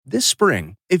This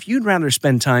spring, if you'd rather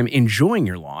spend time enjoying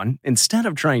your lawn instead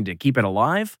of trying to keep it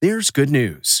alive, there's good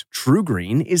news.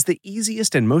 TruGreen is the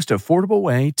easiest and most affordable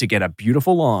way to get a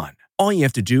beautiful lawn. All you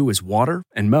have to do is water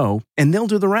and mow, and they'll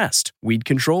do the rest. Weed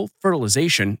control,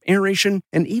 fertilization, aeration,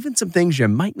 and even some things you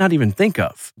might not even think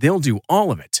of. They'll do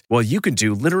all of it, while you can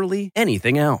do literally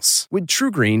anything else. With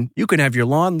TruGreen, you can have your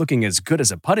lawn looking as good as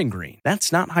a putting green.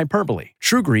 That's not hyperbole.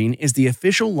 TruGreen is the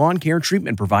official lawn care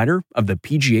treatment provider of the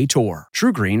PGA Tour.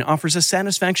 TruGreen offers a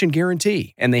satisfaction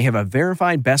guarantee, and they have a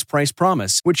verified best price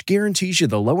promise, which guarantees you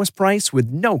the lowest price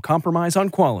with no compromise on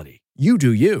quality. You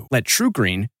do you. Let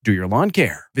TruGreen do your lawn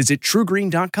care. Visit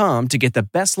TruGreen.com to get the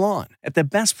best lawn at the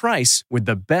best price with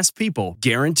the best people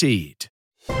guaranteed.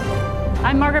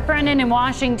 I'm Margaret Brennan in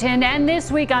Washington, and this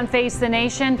week on Face the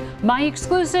Nation, my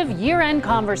exclusive year-end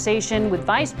conversation with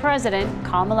Vice President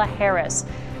Kamala Harris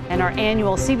and our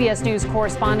annual CBS News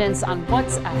correspondence on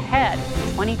what's ahead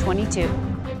in 2022.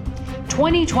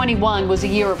 2021 was a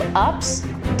year of ups,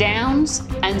 downs,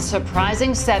 and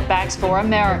surprising setbacks for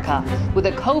America, with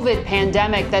a COVID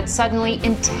pandemic that's suddenly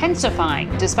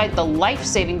intensifying despite the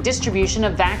life-saving distribution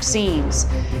of vaccines,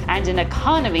 and an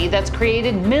economy that's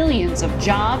created millions of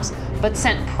jobs but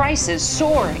sent prices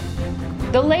soaring.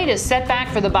 The latest setback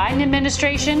for the Biden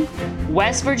administration?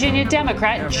 West Virginia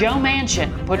Democrat Joe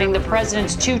Manchin putting the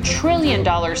president's $2 trillion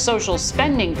social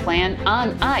spending plan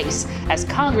on ice as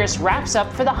Congress wraps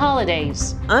up for the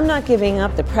holidays. I'm not giving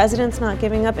up, the president's not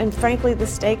giving up, and frankly, the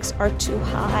stakes are too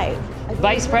high.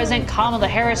 Vice President Kamala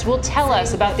Harris will tell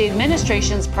us about the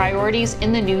administration's priorities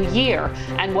in the new year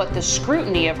and what the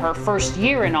scrutiny of her first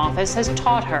year in office has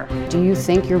taught her. Do you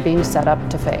think you're being set up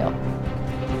to fail?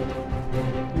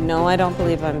 No, I don't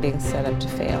believe I'm being set up to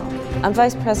fail. I'm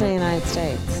Vice President of the United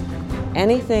States.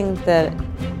 Anything that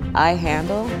I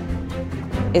handle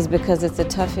is because it's a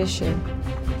tough issue,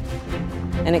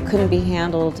 and it couldn't be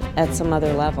handled at some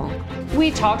other level. We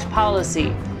talked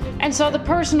policy and saw the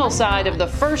personal side of the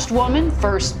first woman,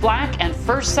 first Black, and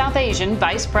first South Asian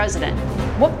Vice President.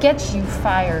 What gets you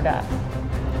fired up?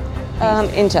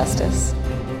 Injustice.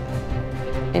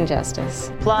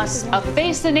 Plus, a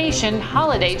Face the Nation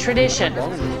holiday tradition.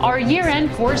 Our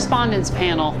year-end correspondence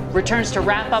panel returns to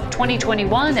wrap up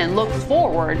 2021 and look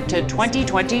forward to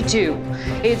 2022.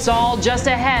 It's all just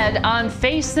ahead on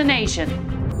Face the Nation.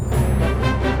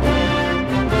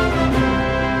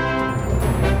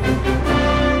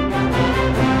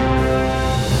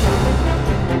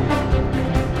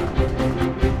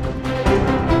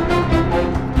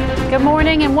 Good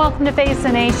morning and welcome to Face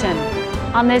the Nation.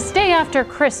 On this day after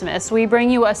Christmas, we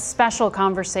bring you a special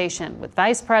conversation with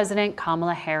Vice President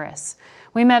Kamala Harris.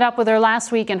 We met up with her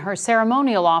last week in her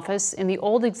ceremonial office in the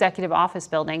old Executive Office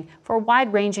Building for a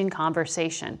wide-ranging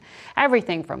conversation.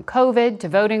 Everything from COVID to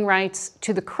voting rights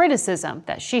to the criticism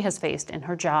that she has faced in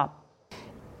her job.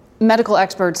 Medical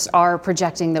experts are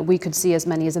projecting that we could see as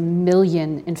many as 1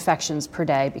 million infections per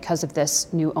day because of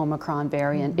this new Omicron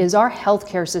variant. Is our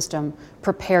healthcare system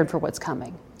prepared for what's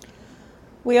coming?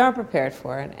 We are prepared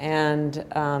for it, and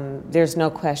there's no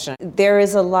question. There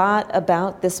is a lot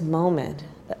about this moment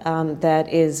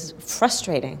that is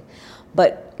frustrating,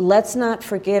 but let's not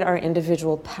forget our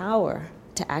individual power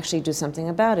to actually do something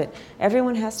about it.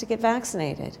 Everyone has to get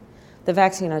vaccinated. The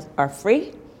vaccines are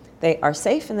free, they are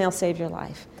safe, and they'll save your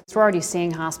life. We're already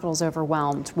seeing hospitals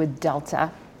overwhelmed with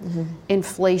Delta.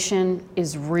 Inflation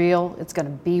is real. It's going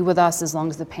to be with us as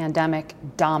long as the pandemic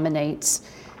dominates.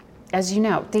 As you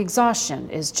know, the exhaustion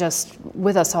is just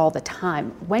with us all the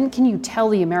time. When can you tell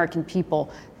the American people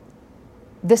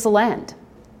this will end?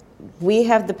 We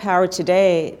have the power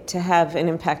today to have an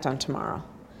impact on tomorrow,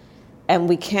 and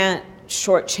we can't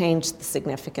shortchange the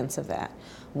significance of that.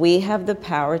 We have the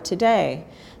power today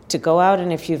to go out,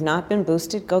 and if you've not been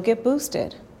boosted, go get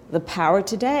boosted. The power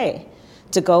today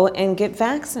to go and get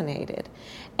vaccinated.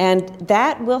 And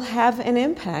that will have an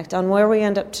impact on where we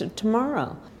end up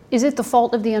tomorrow. Is it the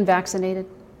fault of the unvaccinated?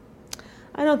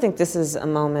 I don't think this is a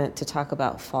moment to talk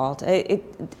about fault. It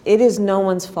is no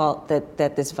one's fault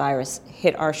that this virus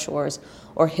hit our shores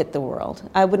or hit the world.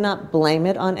 I would not blame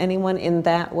it on anyone in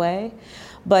that way,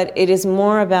 but it is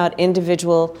more about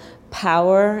individual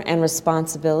power and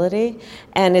responsibility,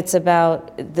 and it's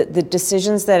about the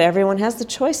decisions that everyone has the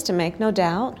choice to make, no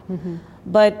doubt.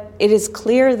 But it is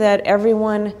clear that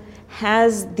everyone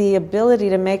has the ability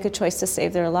to make a choice to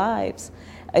save their lives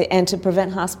and to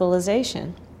prevent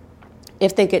hospitalization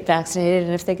if they get vaccinated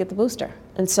and if they get the booster.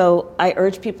 And so I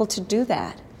urge people to do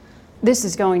that. This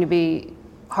is going to be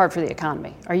hard for the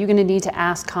economy. Are you going to need to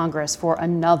ask Congress for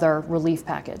another relief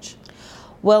package?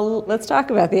 Well, let's talk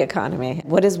about the economy.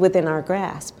 What is within our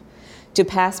grasp? to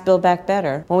pass Build Back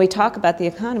Better. When we talk about the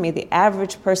economy, the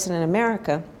average person in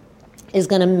America is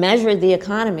going to measure the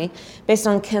economy based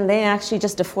on can they actually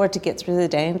just afford to get through the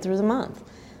day and through the month.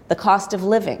 The cost of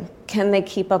living, can they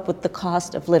keep up with the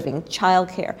cost of living,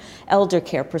 childcare, elder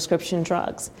care, prescription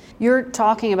drugs. You're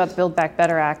talking about the Build Back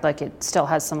Better Act like it still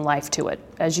has some life to it.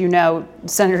 As you know,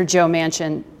 Senator Joe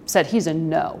Manchin said he's a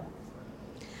no.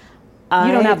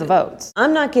 You don't have the votes.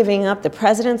 I'm not giving up, the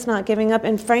president's not giving up,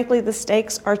 and frankly, the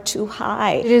stakes are too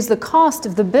high. It is the cost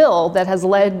of the bill that has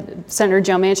led Senator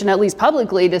Joe Manchin, at least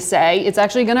publicly, to say it's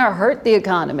actually going to hurt the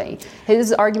economy.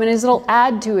 His argument is it'll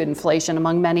add to inflation,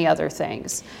 among many other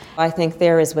things. I think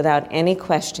there is, without any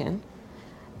question,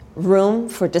 room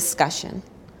for discussion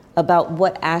about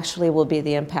what actually will be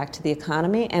the impact to the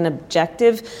economy, and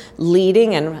objective,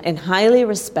 leading, and highly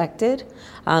respected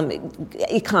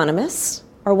economists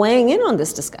are weighing in on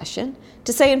this discussion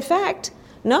to say, in fact,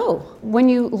 no. When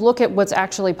you look at what's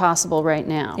actually possible right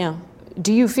now, Yeah.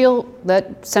 do you feel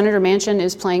that Senator Manchin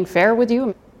is playing fair with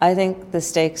you? I think the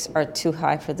stakes are too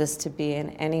high for this to be in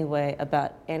any way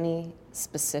about any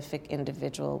specific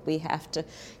individual. We have to,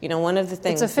 one of the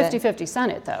things It's a 50-50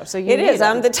 Senate, though, so It is.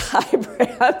 I'm the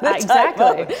tiebreaker.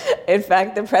 Exactly. In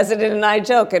fact, the president and I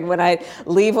joke, and when I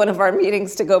leave one of our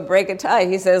meetings to go break a tie,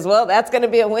 he says, well, that's going to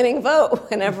be a winning vote.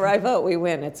 Whenever I vote, we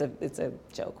win. It's a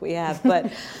joke we have.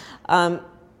 But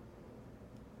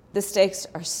the stakes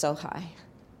are so high.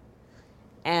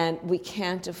 And we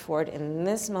can't afford, in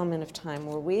this moment of time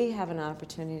where we have an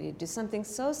opportunity to do something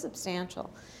so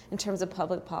substantial in terms of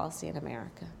public policy in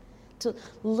America, to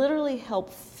literally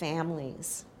help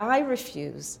families. I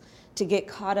refuse to get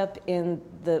caught up in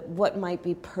what might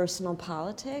be personal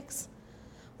politics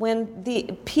when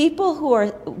the people who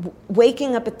are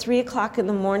waking up at 3 o'clock in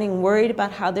the morning worried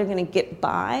about how they're going to get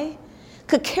by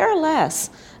could care less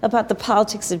about the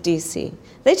politics of D.C.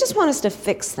 They just want us to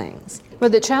fix things.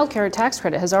 But the child care tax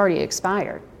credit has already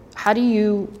expired. How do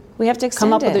you We have to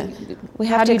come extend up it. with it? We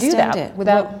have How to do you do extend that it.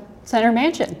 without Well, Senator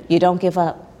Manchin? you don't give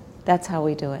up. That's how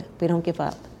we do it. We don't give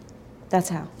up. That's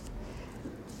how.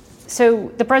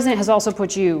 So the president has also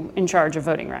put you in charge of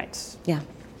voting rights. Yeah.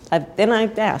 Then I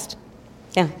asked.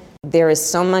 Yeah. There is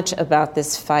so much about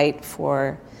this fight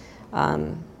for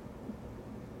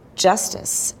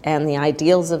justice and the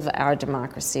ideals of our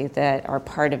democracy that are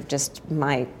part of just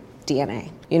my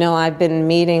DNA. I've been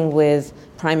meeting with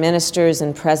prime ministers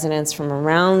and presidents from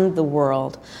around the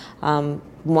world.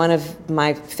 One of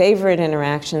my favorite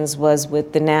interactions was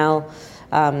with the now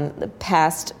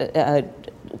past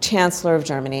Chancellor of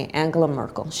Germany, Angela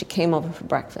Merkel. She came over for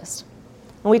breakfast.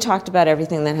 And we talked about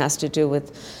everything that has to do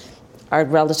with our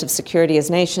relative security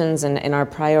as nations and our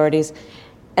priorities.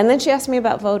 And then she asked me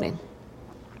about voting.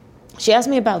 She asked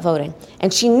me about voting,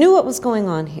 and she knew what was going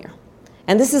on here.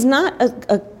 And this is not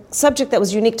a subject that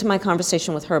was unique to my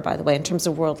conversation with her, by the way, in terms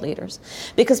of world leaders.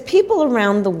 Because people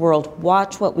around the world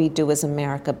watch what we do as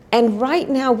America. And right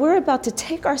now, we're about to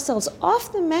take ourselves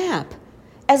off the map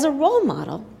as a role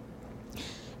model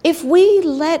if we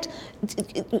let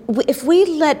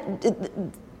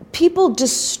people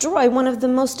destroy one of the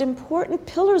most important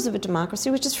pillars of a democracy,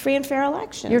 which is free and fair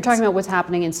elections. You're talking about what's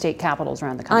happening in state capitals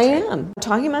around the country. I am. I'm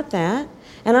talking about that,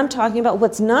 and I'm talking about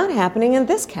what's not happening in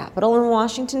this capital in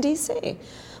Washington, D.C.,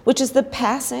 which is the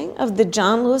passing of the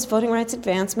John Lewis Voting Rights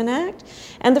Advancement Act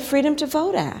and the Freedom to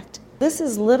Vote Act. This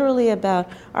is literally about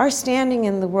our standing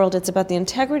in the world. It's about the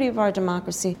integrity of our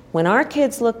democracy. When our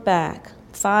kids look back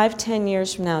 5-10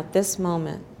 years from now at this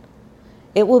moment,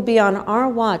 it will be on our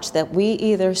watch that we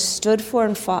either stood for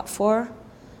and fought for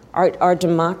our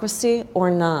democracy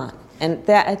or not. And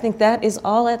I think that is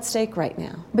all at stake right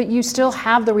now. But you still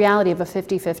have the reality of a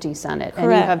 50-50 Senate. Correct.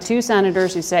 And you have two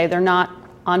senators who say they're not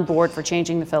on board for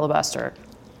changing the filibuster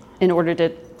in order to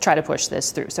try to push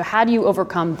this through. So how do you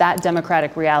overcome that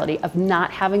democratic reality of not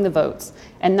having the votes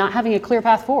and not having a clear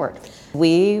path forward?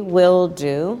 We will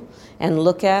do and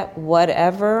look at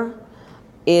whatever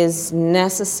is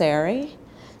necessary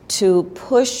to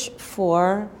push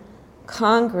for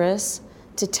Congress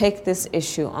to take this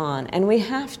issue on. And we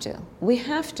have to. We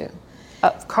have to.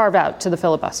 Carve out to the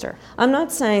filibuster. I'm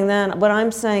not saying that. What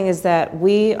I'm saying is that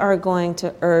we are going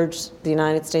to urge the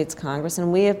United States Congress,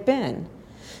 and we have been,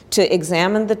 to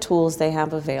examine the tools they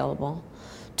have available,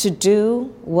 to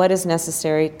do what is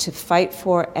necessary to fight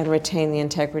for and retain the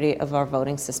integrity of our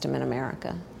voting system in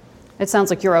America. It sounds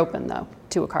like you're open, though,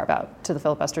 to a carve-out to the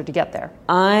filibuster to get there.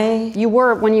 You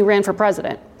were when you ran for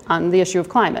president on the issue of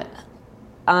climate.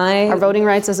 Are voting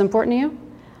rights as important to you?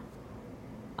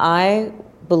 I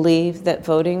believe that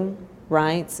voting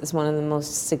rights is one of the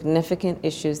most significant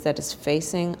issues that is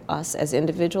facing us as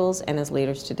individuals and as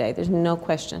leaders today. There's no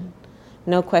question.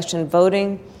 No question,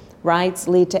 voting rights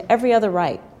lead to every other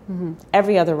right,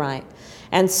 every other right.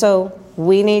 And so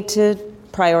we need to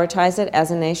prioritize it as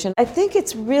a nation. I think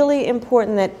it's really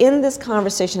important that in this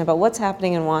conversation about what's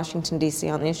happening in Washington, D.C.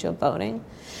 on the issue of voting,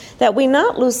 that we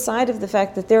not lose sight of the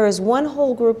fact that there is one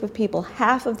whole group of people,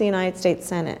 half of the United States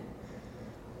Senate,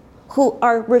 who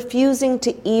are refusing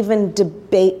to even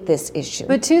debate this issue.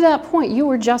 But to that point, you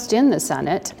were just in the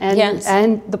Senate, and, yes.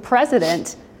 and the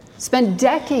president spent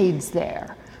decades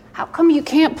there. How come you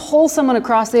can't pull someone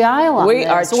across the aisle on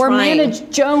this, or manage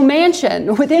Joe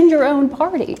Manchin within your own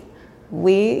party?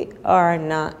 We are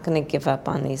not going to give up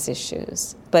on these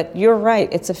issues. But you're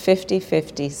right, it's a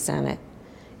 50-50 Senate.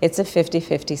 It's a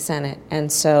 50-50 Senate. And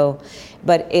so,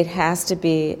 but it has to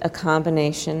be a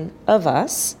combination of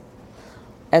us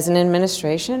as an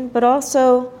administration, but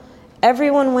also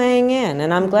everyone weighing in.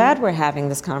 And I'm glad we're having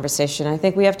this conversation. I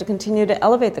think we have to continue to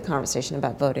elevate the conversation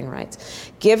about voting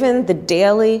rights. Given the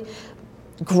daily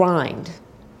grind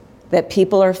that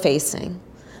people are facing,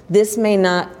 this may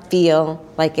not feel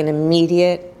like an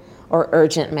immediate or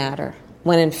urgent matter,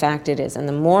 when in fact it is. And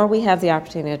the more we have the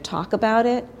opportunity to talk about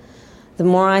it, the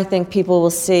more I think people will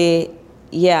see,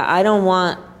 yeah, I don't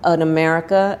want an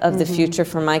America of the future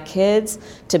for my kids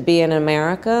to be an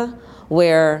America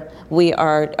where we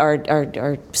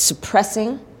are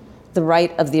suppressing the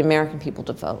right of the American people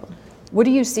to vote. What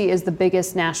do you see as the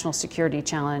biggest national security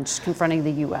challenge confronting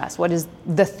the U.S.? What is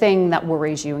the thing that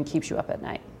worries you and keeps you up at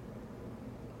night?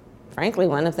 Frankly,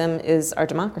 one of them is our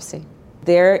democracy.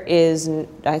 There is,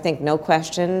 I think, no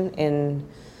question in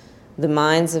the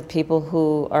minds of people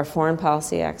who are foreign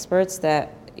policy experts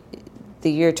that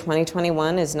the year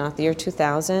 2021 is not the year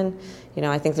 2000. You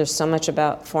know, I think there's so much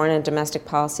about foreign and domestic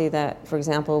policy that, for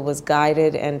example, was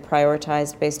guided and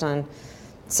prioritized based on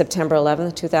September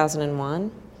 11th,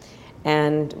 2001.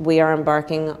 And we are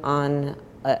embarking on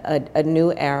a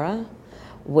new era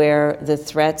where the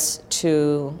threats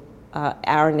to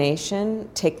our nation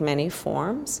take many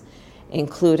forms,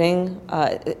 including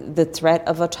the threat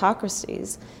of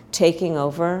autocracies taking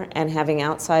over and having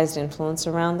outsized influence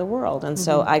around the world. And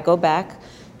so I go back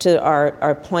to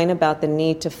our point about the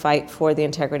need to fight for the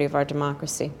integrity of our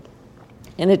democracy.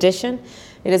 In addition,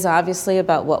 it is obviously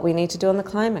about what we need to do on the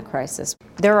climate crisis.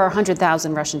 There are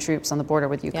 100,000 Russian troops on the border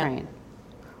with Ukraine.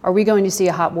 Yeah. Are we going to see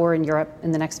a hot war in Europe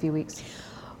in the next few weeks?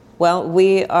 Well,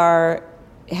 we are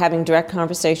having direct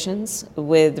conversations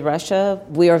with Russia.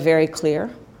 We are very clear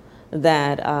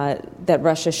that that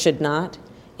Russia should not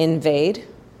invade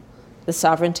the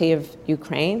sovereignty of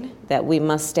Ukraine, that we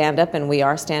must stand up, and we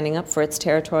are standing up for its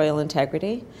territorial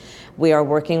integrity. We are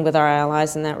working with our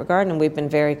allies in that regard, and we've been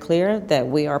very clear that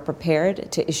we are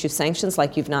prepared to issue sanctions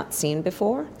like you've not seen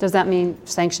before. Does that mean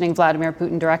sanctioning Vladimir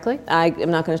Putin directly? I am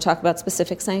not going to talk about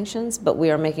specific sanctions, but we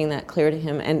are making that clear to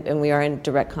him, and we are in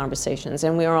direct conversations.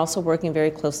 And we are also working very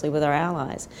closely with our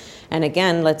allies. And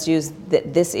again, let's use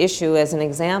this issue as an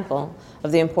example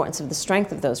of the importance of the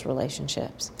strength of those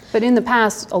relationships. But in the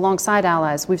past, alongside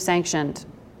allies, we've sanctioned.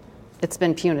 It's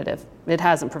been punitive. It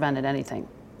hasn't prevented anything.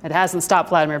 It hasn't stopped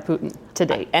Vladimir Putin to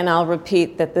date. And I'll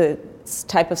repeat that the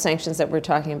type of sanctions that we're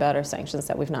talking about are sanctions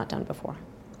that we've not done before.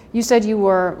 You said you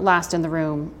were last in the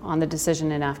room on the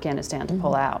decision in Afghanistan to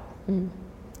pull out.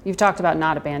 You've talked about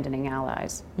not abandoning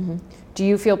allies. Do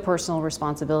you feel personal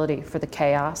responsibility for the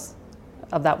chaos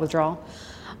of that withdrawal?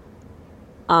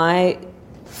 I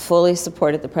fully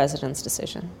supported the president's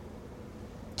decision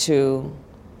to,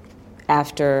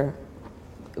 after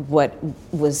what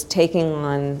was taking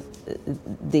on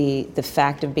the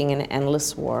fact of being an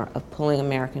endless war, of pulling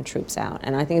American troops out.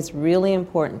 And I think it's really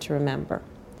important to remember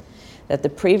that the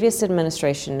previous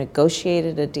administration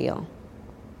negotiated a deal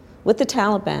with the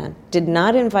Taliban, did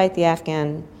not invite the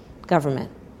Afghan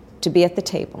government to be at the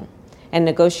table, and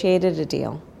negotiated a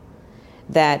deal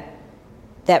that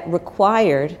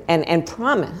required and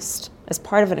promised, as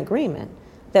part of an agreement,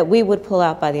 that we would pull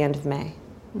out by the end of May.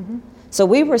 So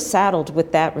we were saddled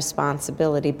with that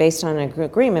responsibility based on an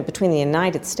agreement between the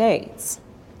United States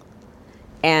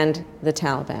and the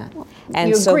Taliban. And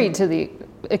you agreed to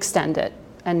extend it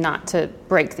and not to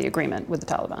break the agreement with the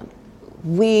Taliban.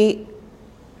 We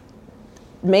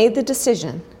made the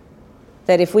decision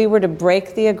that if we were to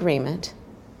break the agreement,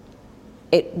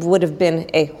 it would have been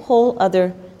a whole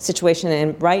other situation.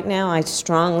 And right now, I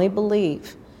strongly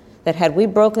believe that had we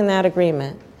broken that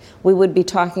agreement, we would be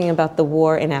talking about the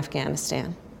war in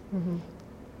Afghanistan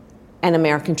and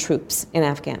American troops in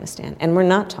Afghanistan. And we're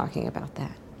not talking about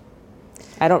that.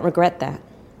 I don't regret that.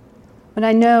 But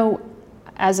I know,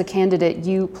 as a candidate,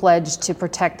 you pledged to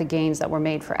protect the gains that were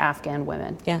made for Afghan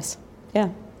women. Yes, yeah.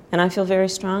 And I feel very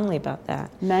strongly about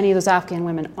that. Many of those Afghan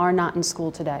women are not in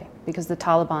school today because the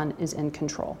Taliban is in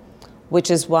control. Which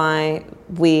is why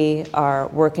we are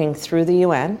working through the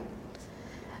UN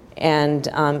and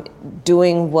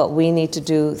doing what we need to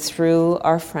do through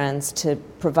our friends to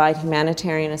provide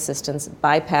humanitarian assistance,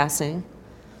 bypassing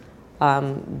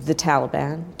the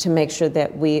Taliban, to make sure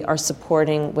that we are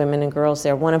supporting women and girls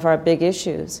there. One of our big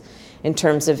issues in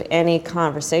terms of any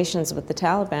conversations with the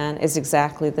Taliban is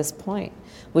exactly this point,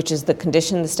 which is the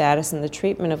condition, the status, and the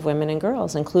treatment of women and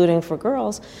girls, including for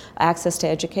girls, access to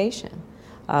education.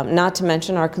 Not to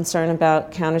mention our concern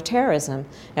about counterterrorism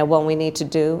and what we need to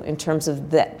do in terms of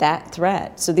that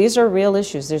threat. So these are real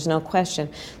issues, there's no question.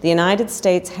 The United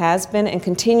States has been and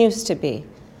continues to be,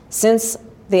 since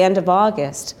the end of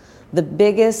August, the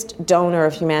biggest donor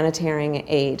of humanitarian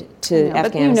aid to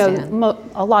Afghanistan. But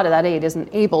a lot of that aid isn't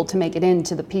able to make it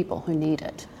into the people who need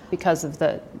it because of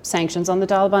the sanctions on the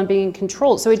Taliban being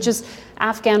controlled. So it's just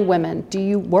Afghan women, do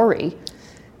you worry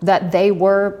that they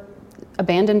were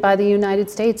abandoned by the United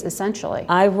States, essentially?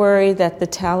 I worry that the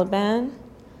Taliban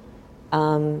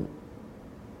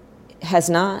has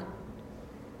not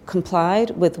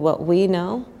complied with what we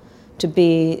know to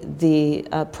be the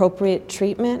appropriate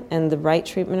treatment and the right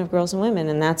treatment of girls and women.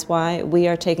 And that's why we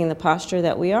are taking the posture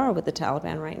that we are with the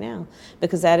Taliban right now,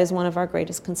 because that is one of our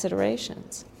greatest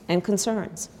considerations and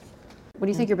concerns. What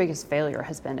do you think your biggest failure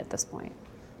has been at this point?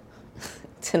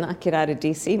 To not get out of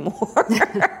D.C. more.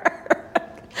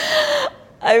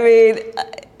 I mean,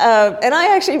 and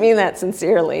I actually mean that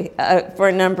sincerely for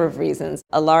a number of reasons.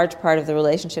 A large part of the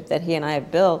relationship that he and I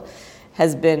have built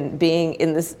has been being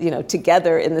in this,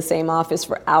 together in the same office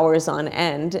for hours on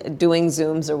end, doing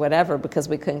Zooms or whatever, because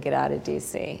we couldn't get out of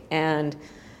DC. And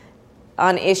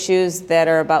on issues that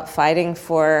are about fighting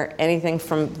for anything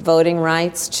from voting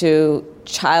rights to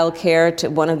childcare to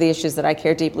one of the issues that I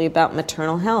care deeply about,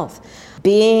 maternal health.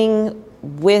 Being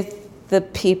with the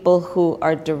people who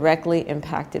are directly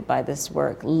impacted by this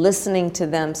work, listening to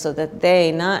them so that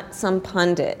they, not some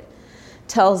pundit,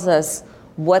 tells us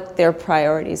what their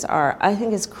priorities are, I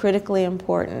think is critically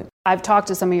important. I've talked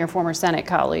to some of your former Senate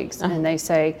colleagues, and they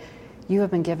say, you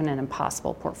have been given an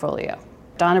impossible portfolio.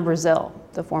 Donna Brazile,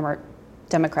 the former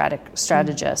Democratic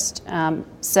strategist,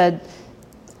 said,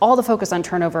 all the focus on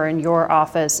turnover in your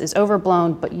office is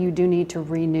overblown, but you do need to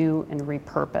renew and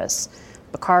repurpose.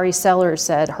 Bakari Sellers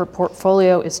said, her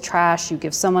portfolio is trash. You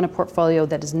give someone a portfolio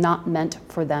that is not meant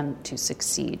for them to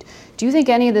succeed. Do you think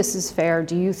any of this is fair?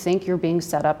 Do you think you're being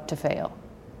set up to fail?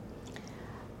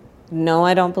 No,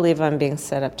 I don't believe I'm being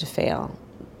set up to fail.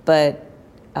 But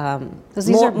because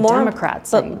these are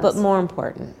Democrats saying this. But more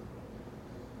important,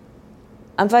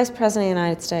 I'm Vice President of the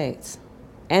United States.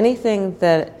 Anything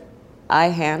that I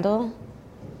handle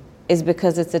is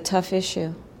because it's a tough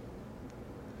issue.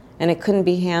 And it couldn't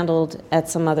be handled at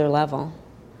some other level.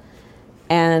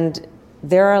 And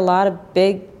there are a lot of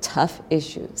big, tough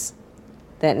issues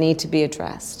that need to be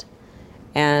addressed.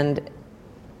 And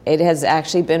it has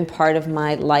actually been part of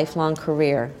my lifelong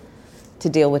career to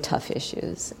deal with tough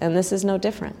issues. And this is no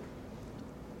different.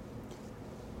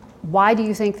 Why do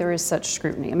you think there is such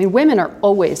scrutiny? I mean, women are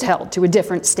always held to a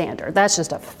different standard. That's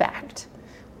just a fact.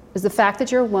 Is the fact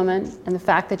that you're a woman and the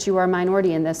fact that you are a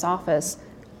minority in this office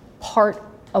part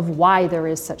of why there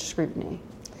is such scrutiny?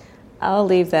 I'll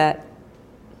leave that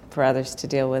for others to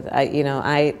deal with.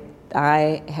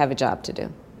 I have a job to do,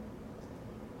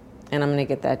 and I'm going to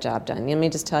get that job done. Let me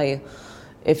just tell you,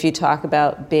 if you talk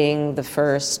about being the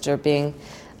first or being,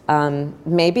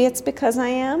 maybe it's because I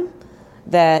am,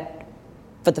 that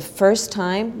for the first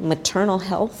time, maternal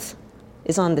health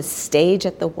is on the stage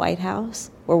at the White House,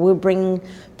 where we're bringing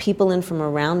people in from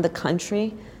around the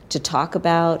country to talk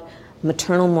about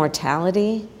maternal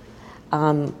mortality,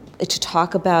 to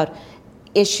talk about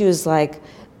issues like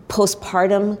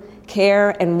postpartum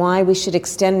care and why we should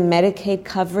extend Medicaid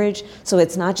coverage so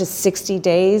it's not just 60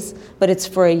 days, but it's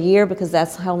for a year because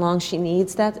that's how long she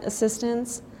needs that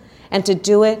assistance. And to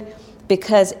do it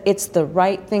because it's the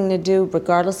right thing to do,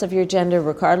 regardless of your gender,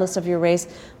 regardless of your race,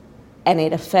 and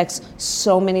it affects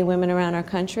so many women around our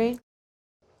country.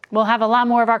 We'll have a lot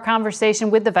more of our conversation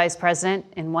with the Vice President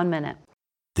in 1 minute.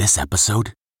 This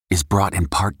episode is brought in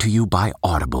part to you by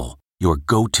Audible, your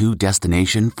go-to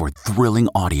destination for thrilling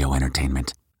audio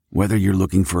entertainment. Whether you're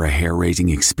looking for a hair-raising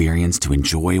experience to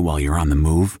enjoy while you're on the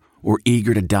move or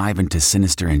eager to dive into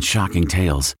sinister and shocking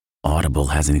tales, Audible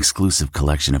has an exclusive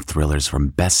collection of thrillers from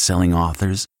best-selling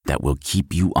authors that will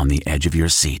keep you on the edge of your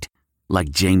seat. Like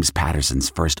James Patterson's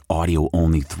first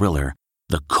audio-only thriller,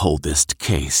 The Coldest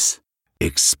Case.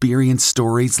 Experience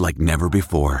stories like never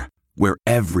before, where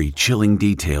every chilling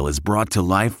detail is brought to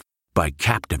life by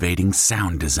captivating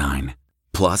sound design.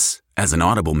 Plus, as an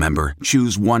Audible member,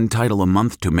 choose one title a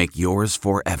month to make yours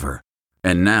forever.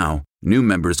 And now, new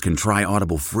members can try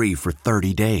Audible free for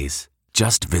 30 days.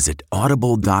 Just visit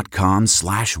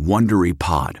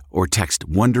audible.com/WonderyPod or text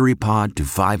WonderyPod to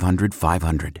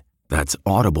 500-500. That's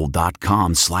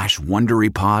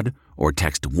audible.com/WonderyPod or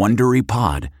text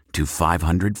WonderyPod to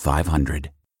 500-500.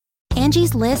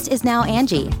 Angie's List is now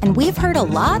Angie, and we've heard a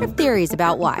lot of theories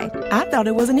about why. I thought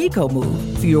it was an eco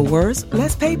move. Fewer words,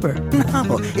 less paper.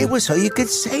 No, it was so you could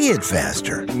say it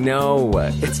faster. No,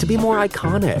 it's to be more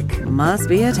iconic. Must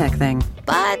be a tech thing.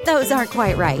 But those aren't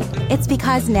quite right. It's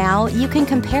because now you can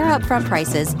compare upfront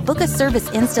prices, book a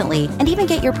service instantly, and even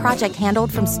get your project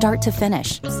handled from start to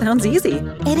finish. Sounds easy.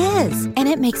 It is, and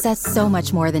it makes us so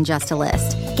much more than just a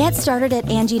list. Get started at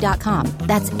Angie.com.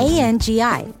 That's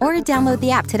ANGI, or download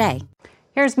the app today.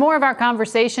 Here's more of our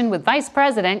conversation with Vice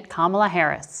President Kamala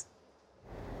Harris.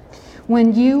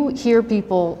 When you hear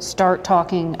people start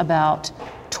talking about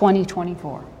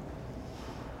 2024,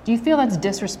 do you feel that's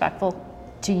disrespectful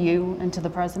to you and to the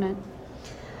president?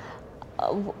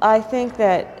 I think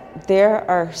that there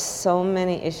are so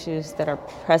many issues that are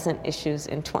present issues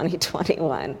in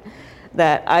 2021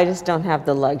 that I just don't have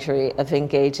the luxury of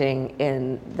engaging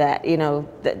in that. You know,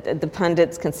 the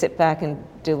pundits can sit back and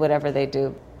do whatever they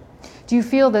do. Do you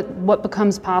feel that what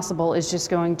becomes possible is just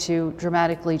going to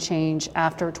dramatically change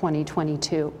after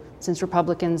 2022, since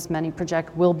Republicans, many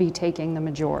project, will be taking the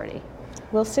majority?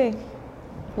 We'll see.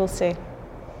 We'll see.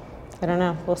 I don't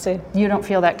know. We'll see. You don't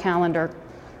feel that calendar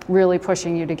really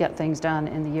pushing you to get things done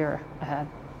in the year ahead,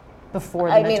 before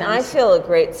the midterms? I mean, I feel a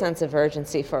great sense of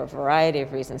urgency for a variety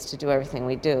of reasons to do everything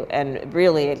we do. And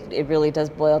really, it really does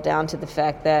boil down to the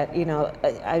fact that, you know,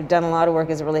 I've done a lot of work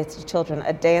as it relates to children.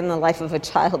 A day in the life of a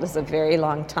child is a very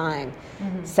long time.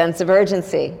 Mm-hmm. Sense of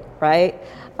urgency, right?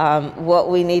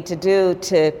 What we need to do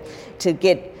to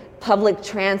get public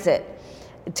transit,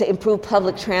 to improve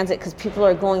public transit, because people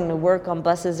are going to work on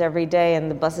buses every day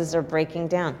and the buses are breaking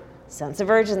down. Sense of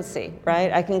urgency,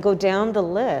 right? I can go down the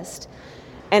list.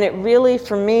 And it really,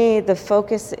 for me, the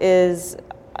focus is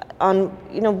on,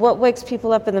 you know, what wakes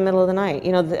people up in the middle of the night.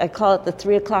 You know, I call it the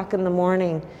 3 o'clock in the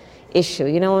morning issue.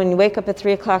 You know, when you wake up at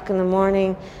 3 o'clock in the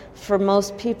morning, for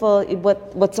most people,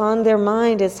 what's on their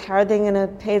mind is how are they going to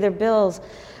pay their bills?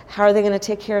 How are they going to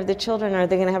take care of their children? Are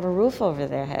they going to have a roof over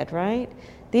their head, right?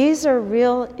 These are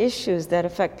real issues that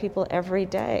affect people every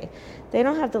day. They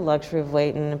don't have the luxury of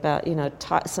waiting about, you know,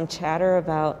 some chatter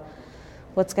about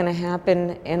what's going to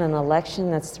happen in an election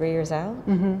that's 3 years out.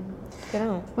 Mm-hmm. You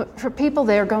know. But for people,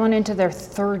 they're going into their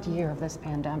third year of this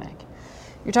pandemic.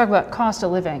 You're talking about cost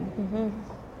of living. Mm-hmm.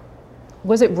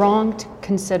 Was it wrong to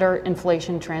consider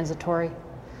inflation transitory?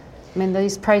 I mean,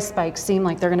 these price spikes seem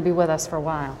like they're going to be with us for a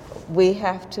while. We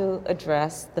have to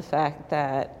address the fact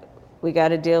that we got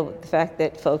to deal with the fact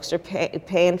that folks are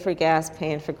paying for gas,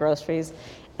 paying for groceries,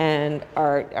 and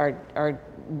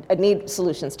need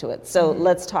solutions to it. So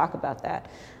let's talk about that.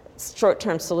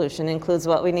 Short-term solution includes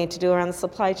what we need to do around the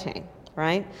supply chain,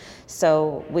 right?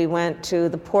 So we went to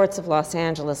the ports of Los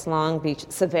Angeles, Long Beach,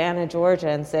 Savannah, Georgia,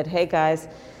 and said, hey guys,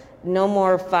 no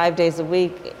more 5 days a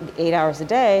week, 8 hours a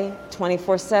day,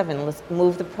 24/7. Let's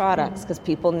move the products because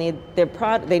people need their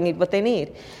product. They need what they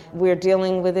need. We're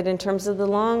dealing with it in terms of the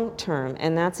long term,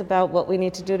 and that's about what we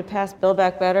need to do to pass Build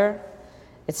Back Better.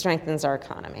 It strengthens our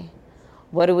economy.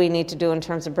 What do we need to do in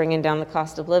terms of bringing down the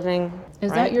cost of living?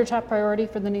 Is that your top priority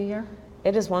for the new year?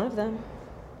 It is one of them.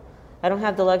 I don't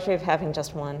have the luxury of having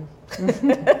just one.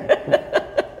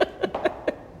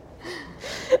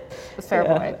 Fair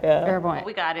point. Yeah. Fair point.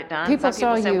 We got it done. People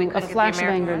saw you a flash of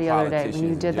anger the other day when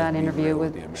you did that interview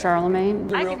with Charlemagne.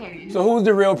 I can hear you. So who's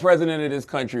the real president of this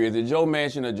country? Is it Joe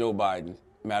Manchin or Joe Biden,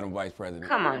 Madam Vice President?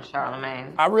 Come on,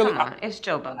 Charlemagne. Come on. It's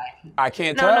Joe Biden. I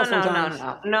can't tell sometimes.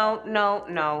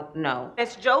 No.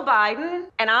 It's Joe Biden,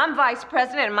 and I'm Vice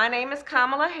President, and my name is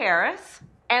Kamala Harris.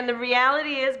 And the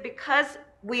reality is, because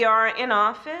we are in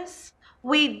office,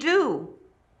 we do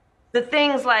the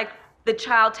things like the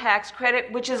child tax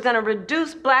credit, which is going to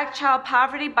reduce black child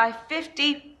poverty by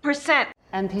 50%.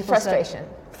 And people frustration.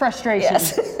 Frustration.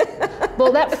 Yes.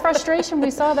 Well, that frustration, we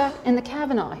saw that in the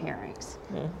Kavanaugh hearings.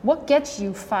 What gets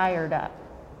you fired up?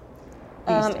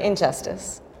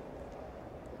 Injustice.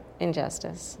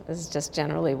 Injustice is just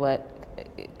generally what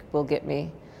will get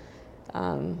me,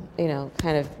 kind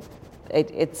of,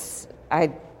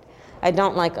 I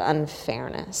don't like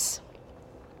unfairness.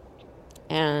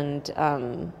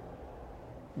 And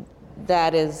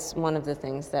that is one of the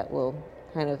things that will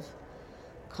kind of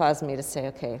cause me to say,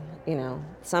 okay,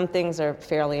 some things are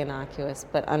fairly innocuous,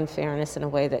 but unfairness in a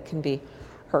way that can be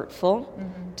hurtful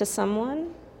to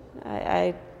someone,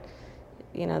 That's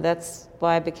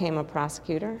why I became a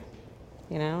prosecutor.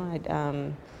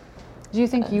 Do you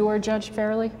think you are judged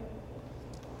fairly?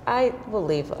 I will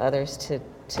leave others to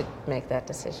make that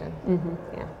decision.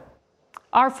 Yeah.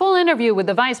 Our full interview with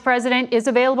the Vice President is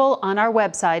available on our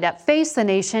website at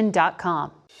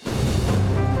facethenation.com.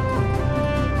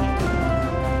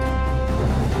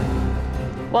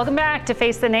 Welcome back to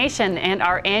Face the Nation and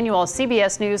our annual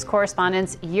CBS News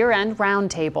Correspondents' Year-End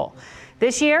Roundtable.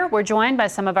 This year, we're joined by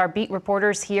some of our beat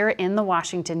reporters here in the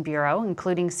Washington Bureau,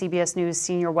 including CBS News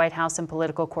senior White House and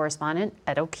political correspondent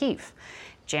Ed O'Keefe.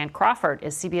 Jan Crawford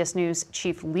is CBS News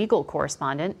chief legal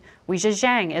correspondent. Weijia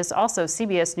Jiang is also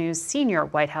CBS News senior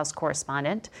White House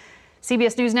correspondent.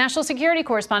 CBS News national security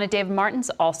correspondent David Martin's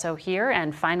also here.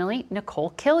 And finally,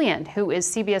 Nicole Killion, who is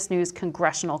CBS News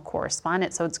congressional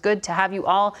correspondent. So it's good to have you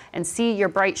all and see your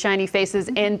bright, shiny faces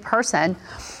in person.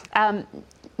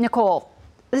 Nicole,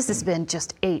 this has been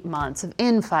just 8 months of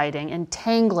infighting and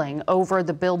tangling over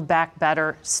the Build Back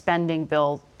Better spending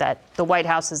bill that the White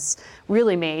House has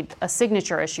really made a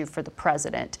signature issue for the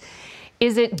president.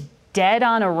 Is it dead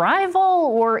on arrival,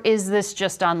 or is this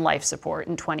just on life support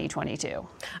in 2022?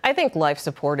 I think life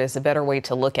support is a better way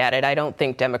to look at it. I don't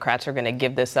think Democrats are going to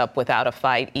give this up without a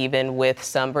fight, even with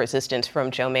some resistance from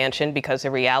Joe Manchin, because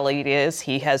the reality is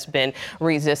he has been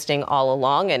resisting all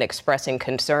along and expressing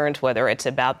concerns, whether it's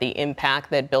about the impact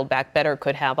that Build Back Better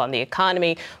could have on the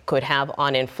economy, could have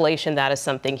on inflation. That is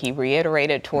something he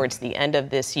reiterated towards the end of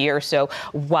this year. So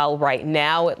while right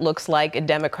now it looks like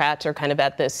Democrats are kind of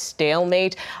at this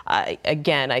stalemate,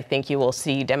 again, I think you will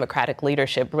see Democratic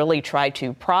leadership really try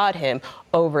to prod him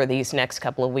over these next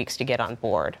couple of weeks to get on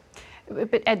board.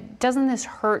 But Ed, doesn't this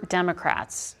hurt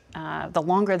Democrats the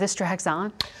longer this drags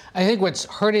on? I think what's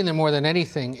hurting them more than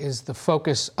anything is the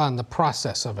focus on the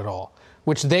process of it all,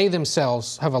 which they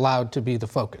themselves have allowed to be the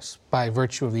focus by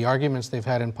virtue of the arguments they've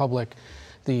had in public,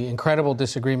 the incredible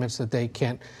disagreements that they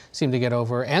can't seem to get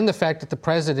over, and the fact that the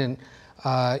president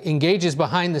engages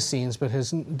behind the scenes but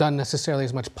hasn't done necessarily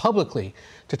as much publicly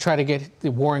to try to get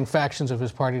the warring factions of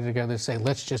his party together to say,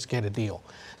 let's just get a deal.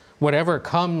 Whatever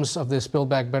comes of this Build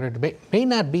Back Better debate may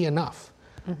not be enough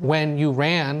when you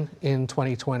ran in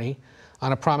 2020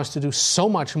 on a promise to do so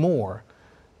much more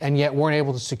and yet weren't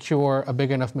able to secure a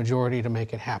big enough majority to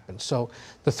make it happen. So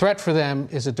the threat for them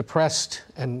is a depressed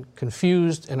and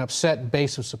confused and upset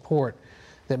base of support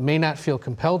that may not feel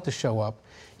compelled to show up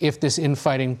if this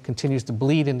infighting continues to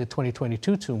bleed into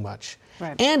 2022 too much.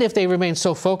 Right. And if they remain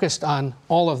so focused on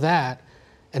all of that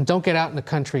and don't get out in the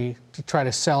country to try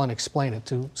to sell and explain it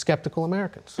to skeptical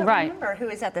Americans. So remember who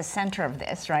is at the center of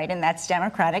this, right? And that's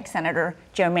Democratic Senator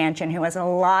Joe Manchin, who has a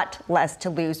lot less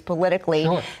to lose politically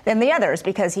than the others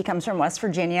because he comes from West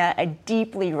Virginia, a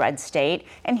deeply red state,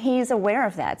 and he's aware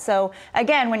of that. So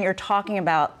again, when you're talking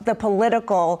about the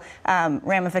political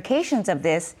ramifications of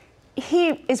this,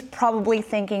 he is probably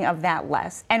thinking of that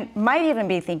less and might even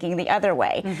be thinking the other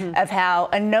way of how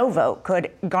a no vote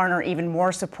could garner even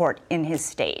more support in his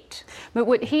state. But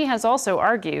what he has also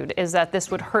argued is that this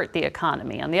would hurt the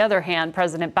economy. On the other hand,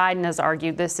 President Biden has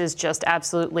argued this is just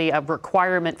absolutely a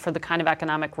requirement for the kind of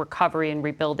economic recovery and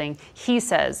rebuilding he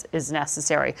says is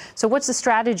necessary. So what's the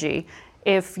strategy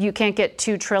if you can't get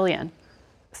 $2 trillion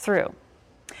through?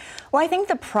 Well, I think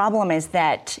the problem is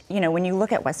that, when you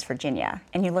look at West Virginia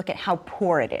and you look at how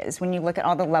poor it is, when you look at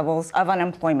all the levels of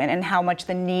unemployment and how much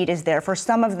the need is there for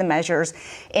some of the measures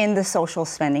in the social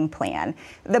spending plan,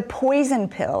 the poison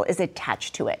pill is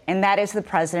attached to it, and that is the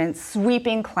president's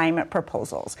sweeping climate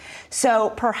proposals.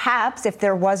 So perhaps if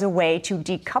there was a way to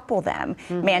decouple them,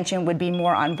 Manchin would be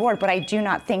more on board. But I do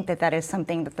not think that that is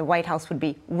something that the White House would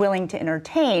be willing to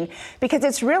entertain, because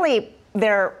it's really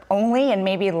their only and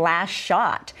maybe last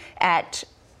shot at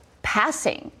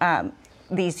passing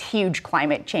these huge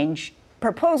climate change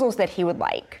proposals that he would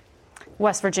like.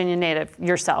 West Virginia native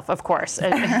yourself, of course.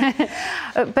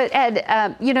 But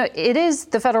Ed, it is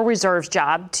the Federal Reserve's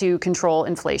job to control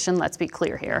inflation. Let's be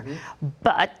clear here.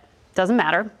 But doesn't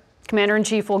matter.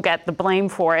 Commander-in-Chief will get the blame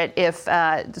for it if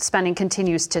spending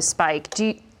continues to spike.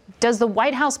 Does the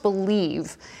White House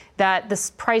believe that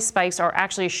the price spikes are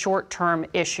actually a short-term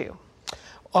issue?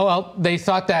 Oh, well, they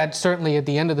thought that certainly at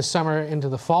the end of the summer into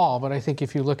the fall, but I think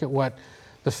if you look at what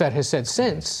the Fed has said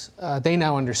since, they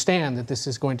now understand that this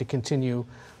is going to continue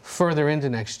further into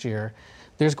next year.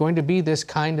 There's going to be this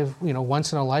kind of,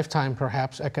 once in a lifetime,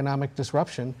 perhaps, economic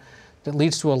disruption that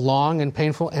leads to a long and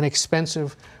painful and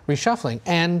expensive reshuffling.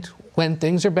 And when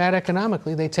things are bad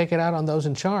economically, they take it out on those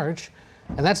in charge,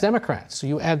 and that's Democrats. So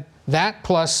you add that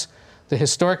plus the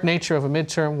historic nature of a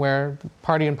midterm where the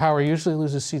party in power usually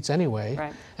loses seats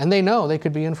anyway, and they know they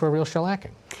could be in for a real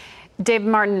shellacking. David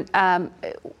Martin,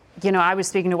 I was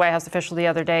speaking to a White House official the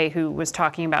other day who was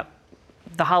talking about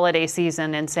the holiday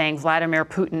season and saying Vladimir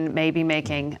Putin may be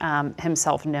making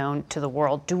himself known to the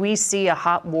world. Do we see a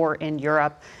hot war in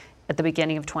Europe at the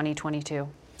beginning of 2022?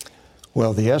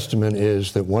 Well, the estimate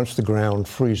is that once the ground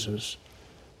freezes,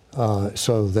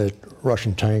 so that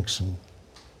Russian tanks and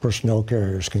personnel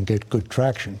carriers can get good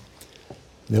traction,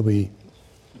 they'll be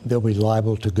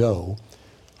liable to go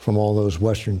from all those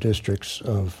western districts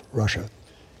of Russia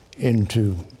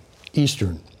into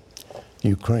eastern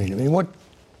Ukraine. I mean, what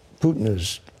Putin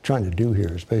is trying to do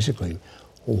here is basically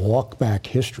walk back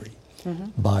history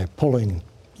by pulling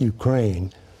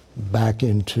Ukraine back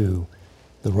into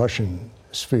the Russian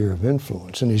sphere of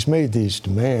influence. And he's made these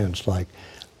demands like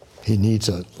he needs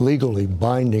a legally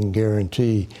binding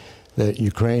guarantee that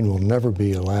Ukraine will never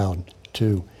be allowed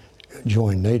to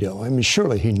join NATO. I mean,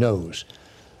 surely he knows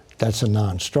that's a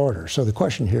non-starter. So the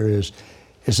question here is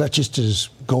that just his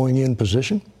going-in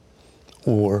position,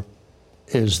 or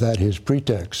is that his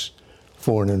pretext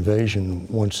for an invasion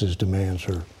once his demands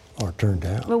are turned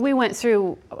down? Well, we went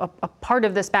through a part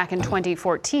of this back in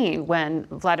 2014 when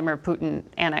Vladimir Putin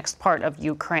annexed part of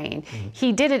Ukraine.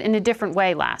 He did it in a different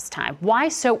way last time. Why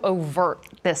so overt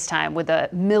this time with a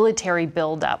military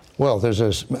buildup? Well, there's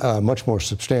a much more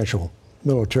substantial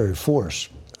military force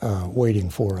waiting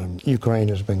for him. Ukraine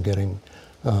has been getting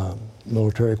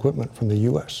military equipment from the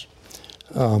U.S.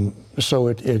 So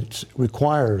it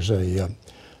requires a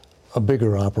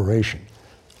bigger operation.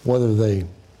 Whether they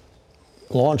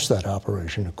launch that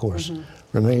operation, of course,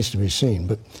 remains to be seen.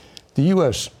 But the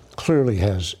U.S. clearly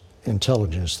has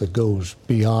intelligence that goes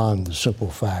beyond the simple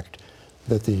fact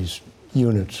that these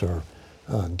units are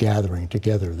gathering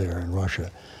together there in Russia.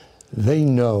 They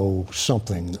know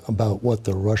something about what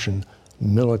the Russian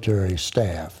military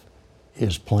staff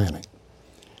is planning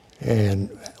and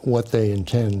what they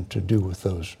intend to do with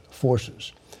those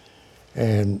forces.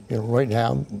 And right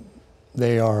now,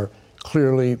 they are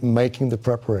clearly making the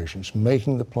preparations,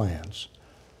 making the plans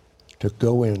to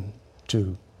go in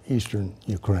to eastern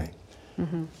Ukraine.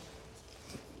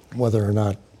 Whether or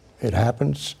not it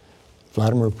happens,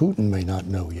 Vladimir Putin may not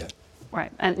know yet.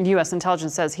 Right, and U.S.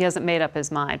 intelligence says he hasn't made up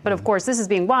his mind. But of course, this is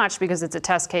being watched because it's a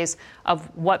test case of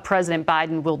what President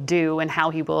Biden will do and how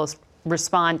he will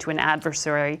respond to an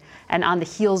adversary. And on the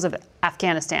heels of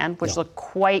Afghanistan, which looked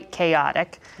quite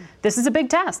chaotic, this is a big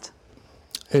test.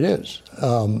 It is.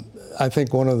 I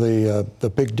think one of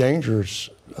the big dangers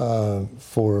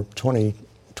for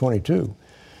 2022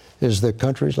 is that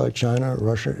countries like China,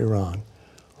 Russia, Iran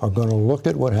are going to look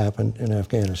at what happened in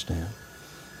Afghanistan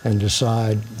and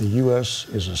decide the U.S.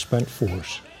 is a spent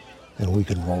force and we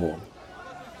can roll them.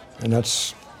 And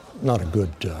that's not a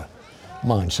good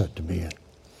mindset to be in.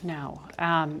 No.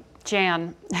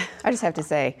 Jan. I just have to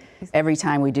say, every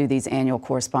time we do these annual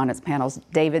correspondence panels,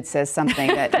 David says something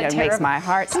that makes my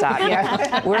heart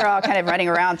stop. We're all kind of running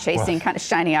around chasing kind of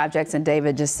shiny objects, and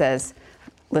David just says,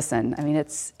 listen, I mean,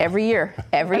 it's every year.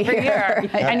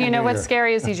 And you know what's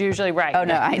scary is he's usually right. Oh,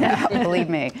 no, I know. Believe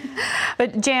me.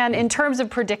 But Jan, in terms of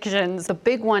predictions, the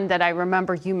big one that I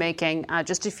remember you making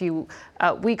just a few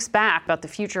weeks back about the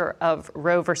future of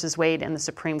Roe versus Wade in the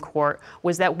Supreme Court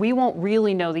was that we won't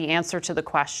really know the answer to the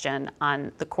question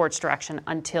on the court's direction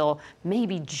until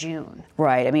maybe June.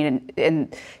 Right. I mean,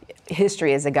 and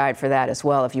history is a guide for that as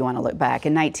well, if you want to look back.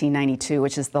 In 1992,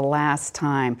 which is the last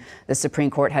time the Supreme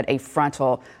Court had a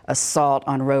frontal assault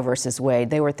on Roe versus Wade.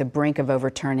 They were at the brink of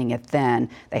overturning it then.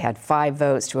 They had 5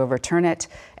 votes to overturn it.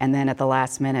 And then at the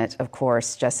last minute, of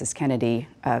course, Justice Kennedy,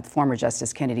 former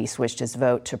Justice Kennedy, switched his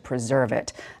vote to preserve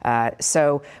it.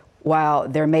 So while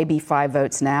there may be 5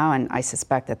 votes now, and I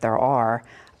suspect that there are,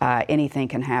 anything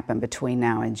can happen between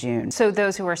now and June. So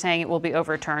those who are saying it will be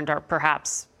overturned are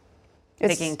perhaps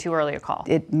taking too early a call.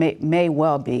 It may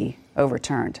well be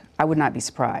overturned. I would not be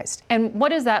surprised. And what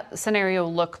does that scenario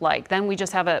look like? Then we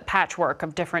just have a patchwork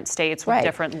of different states with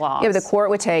different laws. Yeah, the court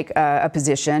would take a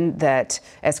position that,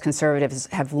 as conservatives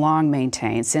have long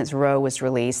maintained since Roe was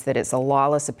released, that it's a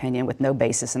lawless opinion with no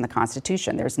basis in the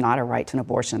Constitution. There's not a right to an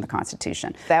abortion in the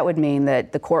Constitution. That would mean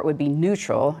that the court would be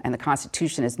neutral, and the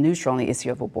Constitution is neutral on the issue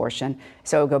of abortion,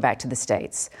 so it would go back to the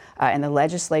states. And the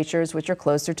legislatures, which are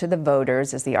closer to the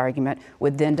voters, as the argument,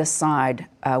 would then decide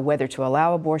whether to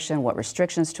allow abortion, what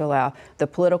restrictions to allow. The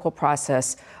political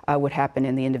process would happen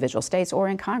in the individual states or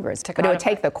in Congress. But it would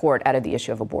take the court out of the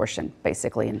issue of abortion,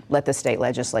 basically, and let the state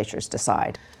legislatures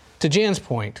decide. To Jan's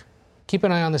point, keep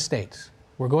an eye on the states.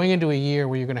 We're going into a year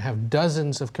where you're going to have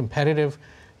dozens of competitive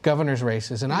governor's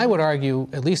races. And I would argue,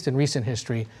 at least in recent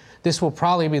history, this will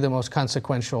probably be the most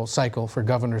consequential cycle for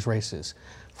governor's races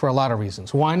for a lot of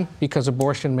reasons. One, because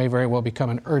abortion may very well become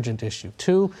an urgent issue.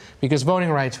 Two, because voting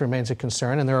rights remains a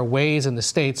concern, and there are ways in the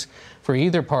states for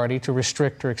either party to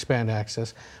restrict or expand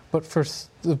access. But for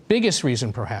the biggest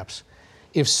reason, perhaps,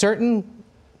 if certain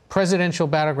presidential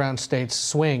battleground states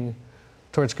swing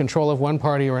towards control of one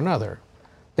party or another,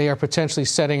 they are potentially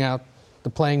setting out the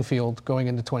playing field going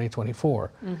into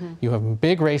 2024. Mm-hmm. You have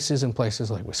big races in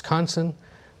places like Wisconsin,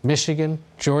 Michigan,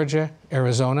 Georgia,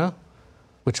 Arizona,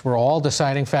 which were all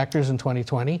deciding factors in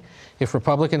 2020. If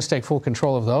Republicans take full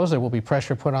control of those, there will be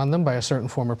pressure put on them by a certain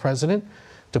former president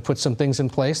to put some things in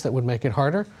place that would make it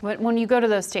harder. But when you go to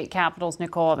those state capitals,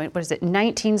 Nicole, I mean, what is it,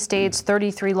 19 states,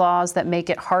 33 laws that make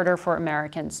it harder for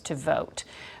Americans to vote.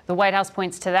 The White House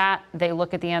points to that. They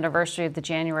look at the anniversary of the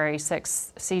January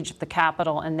 6th siege of the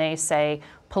Capitol, and they say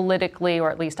politically, or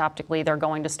at least optically, they're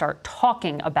going to start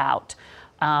talking about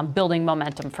building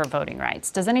momentum for voting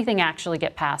rights. Does anything actually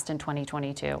get passed in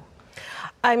 2022?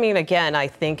 I mean, again, I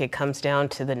think it comes down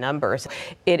to the numbers.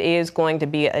 It is going to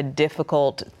be a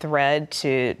difficult thread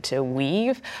to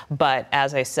weave, but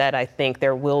as I said, I think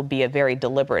there will be a very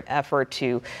deliberate effort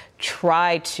to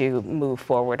try to move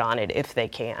forward on it if they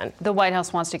can. The White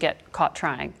House wants to get caught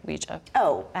trying, Weijia.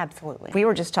 Oh, absolutely. We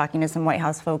were just talking to some White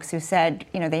House folks who said,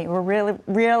 you know, they were really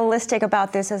realistic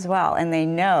about this as well, and they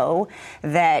know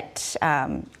that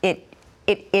it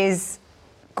is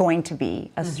going to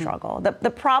be a struggle. The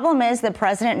problem is the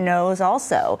president knows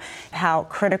also how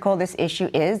critical this issue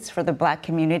is for the Black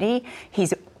community.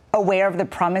 He's aware of the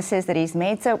promises that he's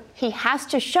made, so he has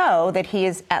to show that he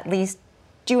is at least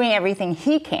doing everything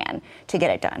he can to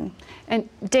get it done. And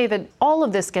David, all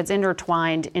of this gets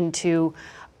intertwined into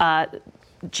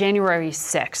January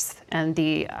 6th and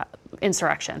the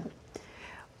insurrection.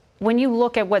 When you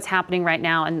look at what's happening right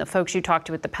now and the folks you talk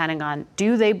to at the Pentagon,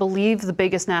 do they believe the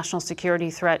biggest national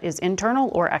security threat is internal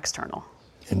or external?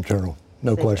 Internal,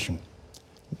 no question.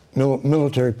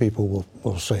 Military people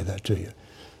will say that to you.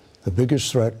 The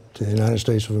biggest threat to the United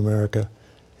States of America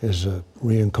is a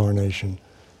reincarnation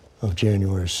of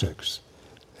January 6th.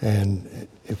 And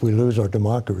if we lose our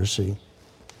democracy,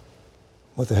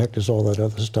 what the heck does all that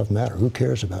other stuff matter? Who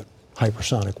cares about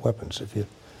hypersonic weapons if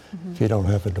you don't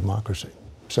have a democracy?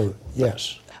 So,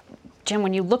 yes. Jim,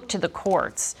 when you look to the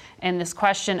courts and this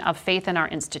question of faith in our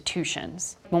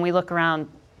institutions, when we look around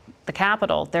the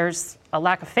Capitol, there's a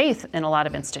lack of faith in a lot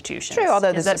of institutions. True,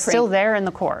 although is that still there in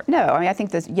the court? No, I mean, I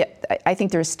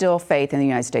think there's still faith in the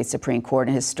United States Supreme Court,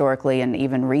 and historically and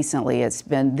even recently, it's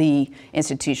been the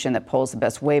institution that polls the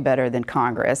best, way better than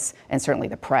Congress and certainly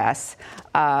the press.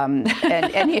 And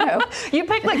you know, you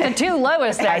picked like the two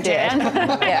lowest there, I did.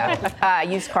 Yeah,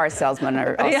 used car salesmen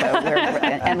are also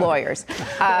and lawyers.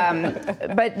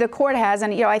 But the court has,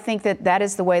 and you know, I think that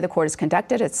is the way the court has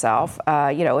conducted itself.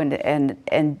 You know,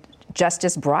 and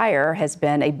Justice Breyer has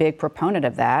been a big proponent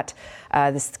of that.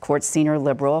 This court's senior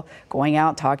liberal, going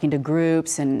out, talking to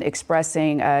groups and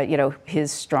expressing, you know,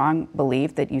 his strong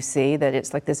belief that you see that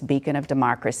it's like this beacon of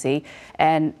democracy.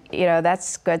 And, you know,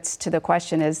 that gets to the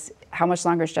question is, how much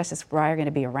longer is Justice Breyer going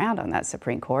to be around on that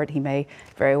Supreme Court? He may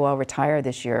very well retire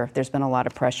this year. There's been a lot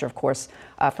of pressure, of course,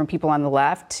 from people on the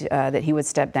left that he would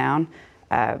step down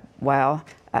while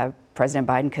President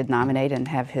Biden could nominate and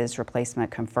have his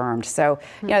replacement confirmed. So,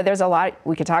 you know, there's a lot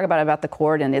we could talk about the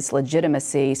court and its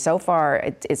legitimacy. So far,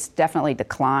 it's definitely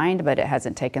declined, but it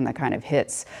hasn't taken the kind of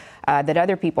hits that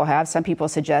other people have. Some people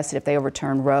suggest that if they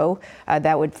overturn Roe,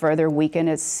 that would further weaken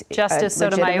its Justice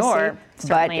legitimacy. Sotomayor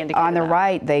But on the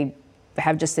right, they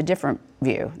have just a different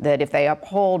view, that if they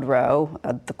uphold Roe,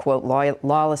 the quote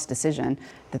lawless decision,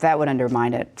 that would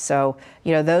undermine it. So,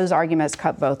 you know, those arguments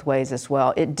cut both ways as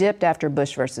well. It dipped after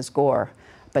Bush versus Gore,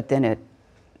 but then it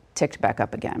ticked back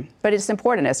up again. But it's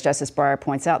important, as Justice Breyer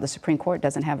points out, the Supreme Court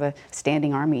doesn't have a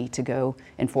standing army to go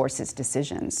enforce its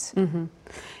decisions. Mm-hmm.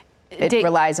 It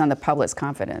relies on the public's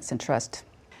confidence and trust.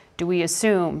 Do we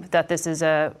assume that this is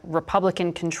a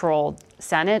Republican-controlled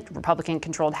Senate,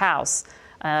 Republican-controlled House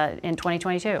in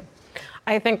 2022?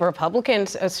 I think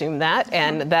Republicans assume that,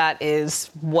 and that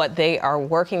is what they are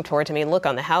working towards. I mean, look,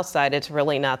 on the House side, it's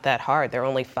really not that hard. There are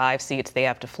only 5 seats they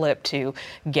have to flip to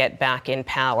get back in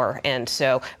power. And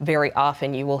so very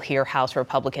often you will hear House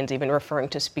Republicans even referring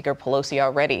to Speaker Pelosi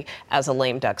already as a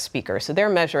lame duck speaker. So they're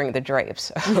measuring the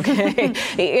drapes, okay?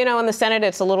 You know, in the Senate,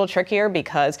 it's a little trickier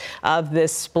because of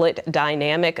this split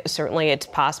dynamic. Certainly it's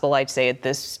possible, I'd say, at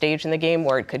this stage in the game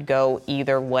where it could go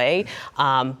either way.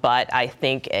 But I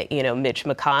think, you know, Mitch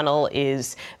Mitch McConnell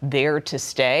is there to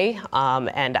stay.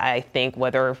 And I think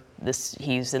whether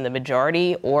he's in the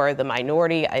majority or the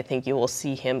minority, I think you will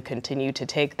see him continue to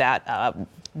take that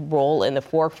role in the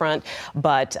forefront.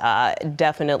 But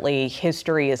definitely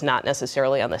history is not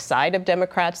necessarily on the side of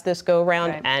Democrats this go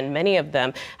round. Right. And many of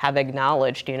them have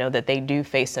acknowledged, that they do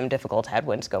face some difficult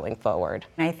headwinds going forward.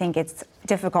 I think it's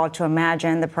difficult to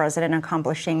imagine the president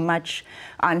accomplishing much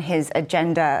on his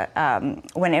agenda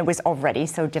when it was already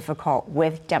so difficult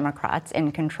with Democrats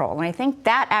in control. And I think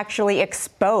that actually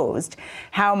exposed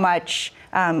how much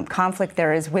conflict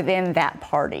there is within that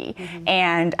party. Mm-hmm.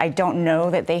 And I don't know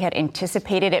that they had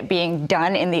anticipated it being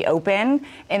done in the open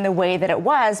in the way that it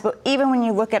was. But even when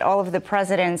you look at all of the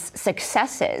president's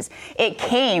successes, it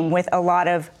came with a lot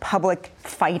of public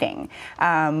fighting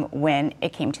when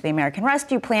it came to the American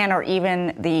Rescue Plan or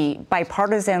even the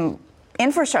bipartisan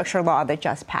infrastructure law that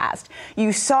just passed.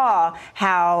 You saw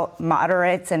how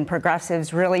moderates and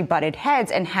progressives really butted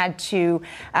heads and had to,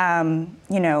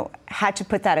 had to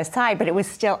put that aside, but it was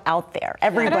still out there.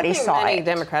 Everybody saw it. Many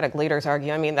Democratic leaders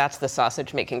argue, that's the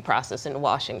sausage-making process in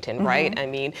Washington, mm-hmm.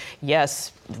 right?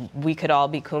 Yes, we could all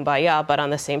be kumbaya, but on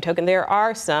the same token, there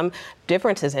are some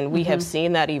differences, and we mm-hmm. have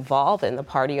seen that evolve in the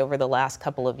party over the last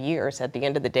couple of years. At the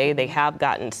end of the day, they have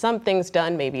gotten some things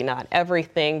done, maybe not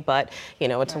everything, but,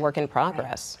 it's a work in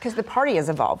progress. Because the party has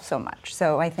evolved so much.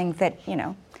 So I think that,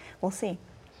 we'll see.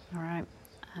 All right.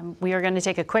 We are going to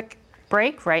take a quick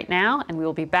break right now, and we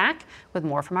will be back with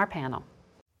more from our panel.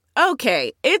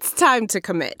 Okay, it's time to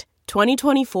commit.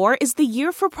 2024 is the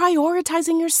year for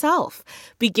prioritizing yourself.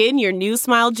 Begin your new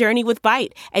smile journey with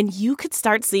Byte, and you could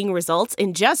start seeing results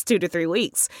in just 2 to 3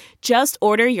 weeks. Just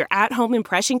order your at-home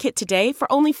impression kit today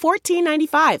for only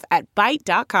 $14.95 at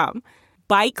Byte.com.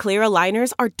 Byte Clear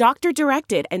aligners are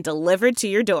doctor-directed and delivered to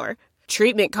your door.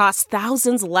 Treatment costs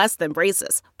thousands less than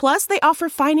braces. Plus, they offer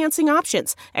financing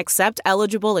options, accept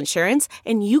eligible insurance,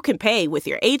 and you can pay with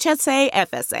your HSA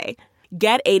FSA.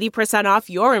 Get 80% off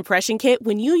your impression kit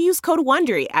when you use code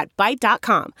WONDERY at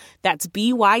Byte.com. That's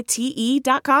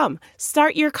BYTE.com.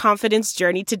 Start your confidence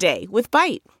journey today with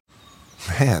Byte.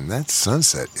 Man, that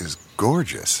sunset is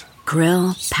gorgeous.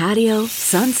 Grill, patio,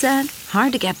 sunset.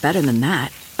 Hard to get better than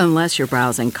that. Unless you're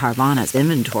browsing Carvana's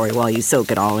inventory while you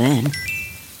soak it all in.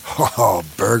 Oh,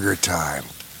 burger time.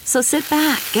 So sit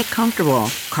back, get comfortable.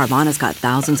 Carvana's got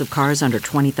thousands of cars under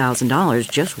 $20,000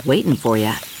 just waiting for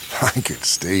you. I could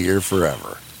stay here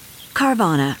forever.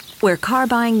 Carvana, where car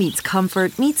buying meets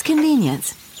comfort meets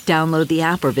convenience. Download the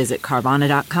app or visit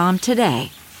Carvana.com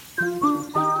today.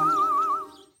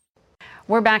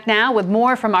 We're back now with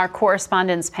more from our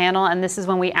correspondents panel, and this is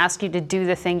when we ask you to do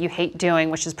the thing you hate doing,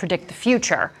 which is predict the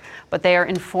future. But they are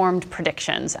informed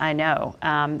predictions, I know.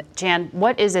 Jan,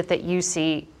 what is it that you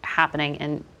see happening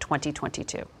in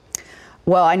 2022?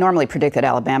 Well, I normally predict that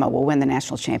Alabama will win the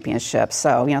national championship,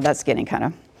 so that's getting kind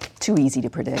of too easy to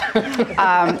predict. But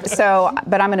I'm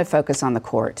going to focus on the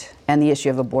court and the issue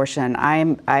of abortion.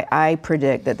 I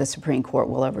predict that the Supreme Court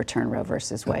will overturn Roe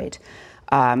versus Wade.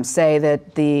 Say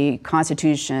that the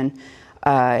Constitution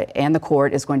and the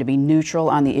court is going to be neutral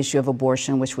on the issue of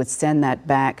abortion, which would send that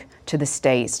back to the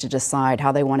states to decide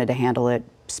how they wanted to handle it,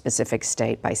 specific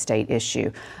state by state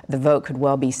issue. The vote could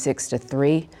well be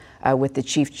 6-3. With the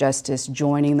Chief Justice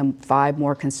joining the 5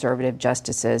 more conservative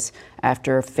justices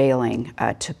after failing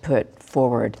to put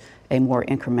forward a more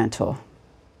incremental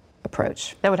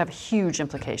approach. That would have huge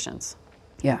implications.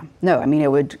 Yeah. No, it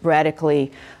would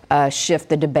radically shift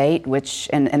the debate, which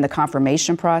and the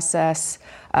confirmation process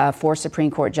for Supreme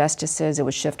Court justices. It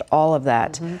would shift all of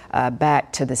that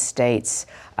back to the states.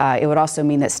 It would also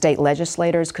mean that state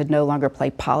legislators could no longer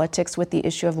play politics with the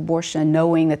issue of abortion,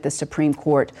 knowing that the Supreme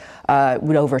Court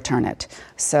would overturn it.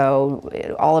 So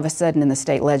all of a sudden in the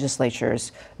state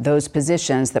legislatures, those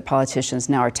positions that politicians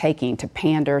now are taking to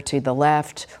pander to the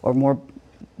left or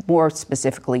more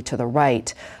specifically to the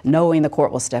right, knowing the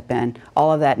court will step in,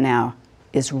 all of that now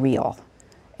is real.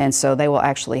 And so they will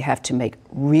actually have to make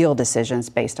real decisions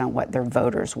based on what their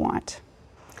voters want,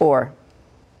 or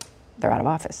they're out of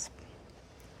office.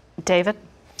 David?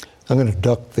 I'm going to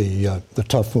duck the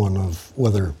tough one of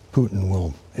whether Putin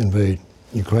will invade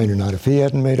Ukraine or not. If he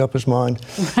hadn't made up his mind,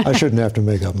 I shouldn't have to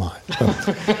make up mine.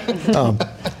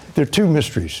 There are 2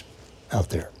 mysteries out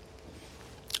there.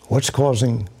 What's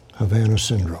causing Havana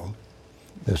syndrome,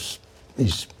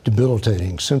 these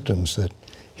debilitating symptoms that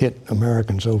hit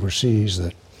Americans overseas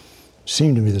that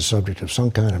seem to be the subject of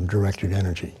some kind of directed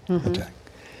energy attack?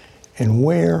 And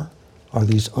where are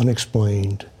these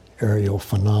unexplained aerial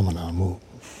phenomena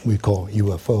we call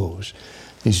UFOs,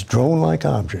 these drone-like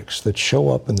objects that show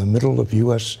up in the middle of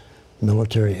U.S.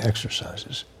 military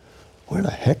exercises? where the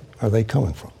heck are they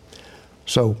coming from?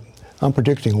 So I'm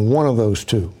predicting one of those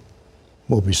two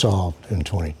will be solved in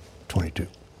 2022.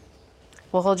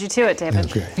 We'll hold you to it, David.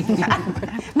 Okay.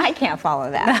 I can't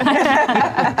follow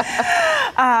that.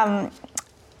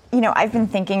 I've been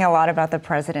thinking a lot about the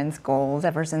president's goals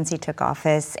ever since he took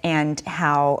office and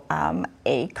how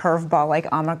a curveball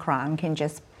like Omicron can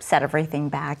just set everything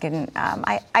back. And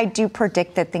I do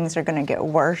predict that things are going to get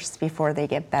worse before they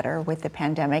get better with the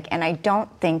pandemic. And I don't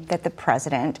think that the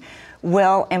president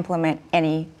will implement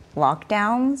any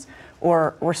lockdowns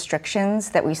or restrictions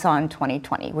that we saw in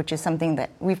 2020, which is something that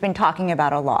we've been talking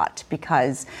about a lot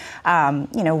because,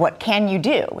 what can you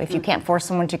do if you can't force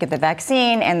someone to get the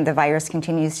vaccine and the virus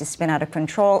continues to spin out of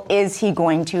control? Is he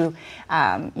going to,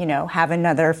 have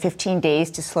another 15 days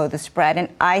to slow the spread? And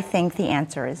I think the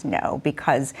answer is no,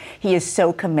 because he is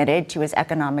so committed to his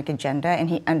economic agenda and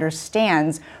he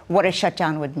understands what a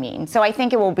shutdown would mean. So I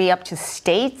think it will be up to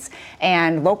states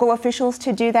and local officials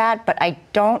to do that, but I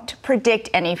don't predict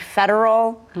any federal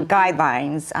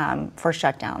guidelines for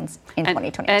shutdowns in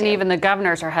 2022. And even the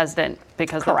governors are hesitant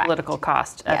because of the political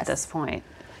cost at this point.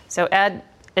 So Ed,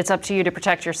 it's up to you to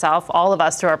protect yourself, all of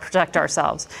us to protect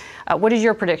ourselves. What is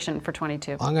your prediction for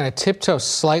 22? I'm going to tiptoe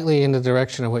slightly in the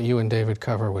direction of what you and David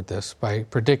cover with this by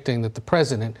predicting that the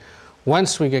president,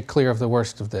 once we get clear of the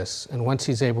worst of this, and once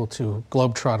he's able to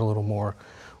globetrot a little more,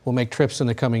 will make trips in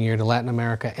the coming year to Latin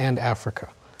America and Africa.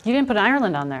 You didn't put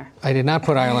Ireland on there. I did not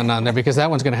put Ireland on there because that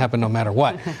one's going to happen no matter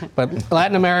what. But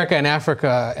Latin America and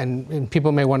Africa, and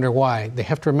people may wonder why, they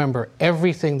have to remember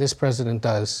everything this president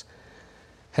does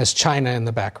has China in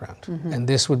the background. Mm-hmm. And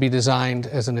this would be designed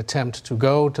as an attempt to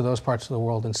go to those parts of the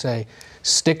world and say,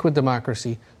 stick with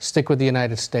democracy, stick with the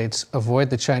United States, avoid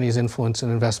the Chinese influence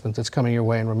and investment that's coming your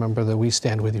way, and remember that we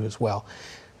stand with you as well.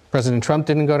 President Trump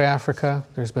didn't go to Africa.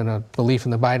 There's been a belief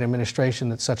in the Biden administration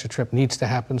that such a trip needs to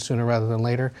happen sooner rather than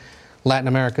later. Latin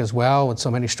America as well, with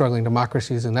so many struggling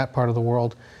democracies in that part of the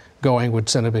world, going would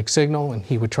send a big signal, and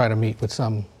he would try to meet with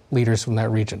some leaders from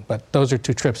that region. But those are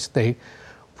two trips they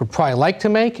would probably like to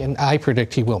make, and I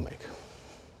predict he will make.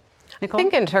 Nicole? I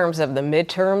think in terms of the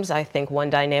midterms, I think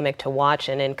one dynamic to watch,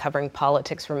 and in covering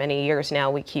politics for many years now,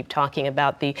 we keep talking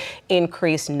about the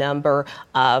increased number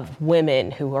of women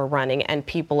who are running and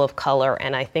people of color.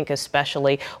 And I think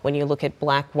especially when you look at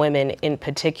black women in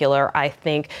particular, I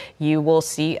think you will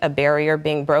see a barrier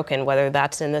being broken, whether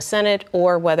that's in the Senate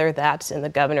or whether that's in the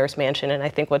governor's mansion. And I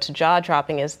think what's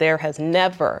jaw-dropping is there has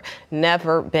never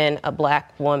been a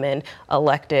black woman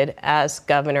elected as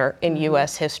governor in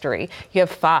U.S. history. You have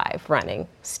 5 running.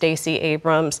 Stacey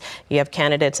Abrams, you have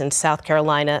candidates in South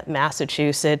Carolina,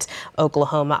 Massachusetts,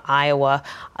 Oklahoma, Iowa.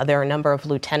 There are a number of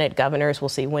lieutenant governors. We'll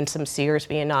see Winsome Sears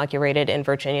be inaugurated in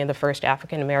Virginia, the first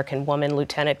African-American woman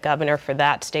lieutenant governor for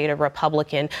that state, a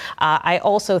Republican. I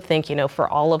also think, for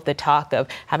all of the talk of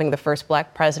having the first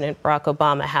black president, Barack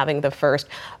Obama, having the first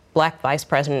black vice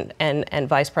president and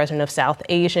vice president of South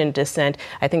Asian descent,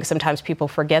 I think sometimes people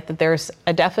forget that there's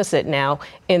a deficit now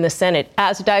in the Senate.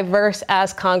 As diverse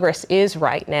as Congress is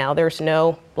right now, there's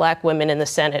no black women in the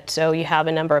Senate. So you have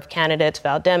a number of candidates,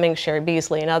 Val Demings, Sherry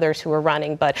Beasley, and others who are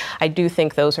running. But I do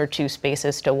think those are 2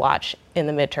 spaces to watch in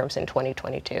the midterms in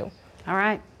 2022. All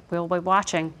right. We'll be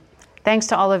watching. Thanks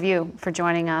to all of you for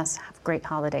joining us. Have great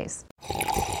holidays.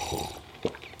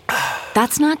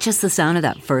 That's not just the sound of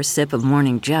that first sip of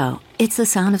Morning Joe. It's the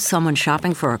sound of someone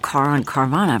shopping for a car on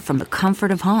Carvana from the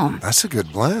comfort of home. That's a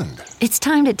good blend. It's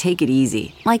time to take it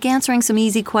easy, like answering some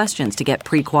easy questions to get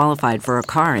pre-qualified for a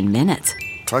car in minutes.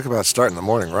 Talk about starting the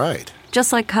morning right.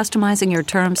 Just like customizing your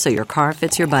terms so your car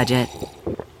fits your budget.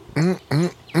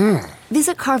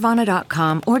 Visit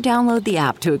Carvana.com or download the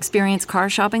app to experience car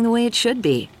shopping the way it should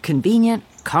be. Convenient,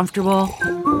 comfortable.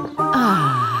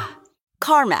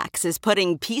 CarMax is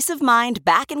putting peace of mind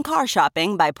back in car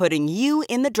shopping by putting you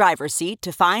in the driver's seat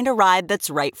to find a ride that's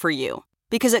right for you.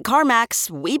 Because at CarMax,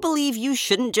 we believe you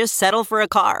shouldn't just settle for a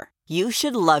car. You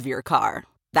should love your car.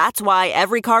 That's why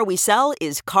every car we sell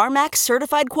is CarMax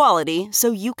certified quality, so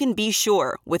you can be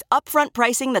sure with upfront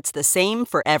pricing that's the same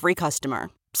for every customer.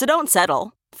 So don't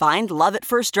settle. Find love at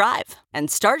first drive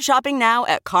and start shopping now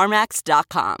at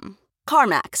CarMax.com.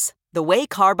 CarMax, the way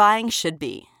car buying should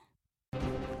be.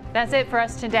 That's it for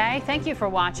us today. Thank you for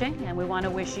watching, and we want to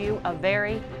wish you a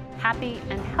very happy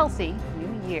and healthy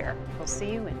new year. We'll see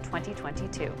you in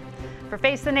 2022. For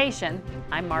Face the Nation,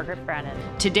 I'm Margaret Brennan.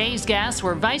 Today's guests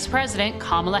were Vice President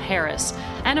Kamala Harris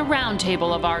and a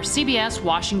roundtable of our CBS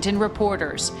Washington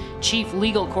reporters, Chief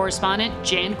Legal Correspondent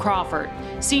Jan Crawford,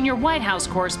 Senior White House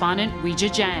Correspondent Weijia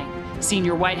Jiang,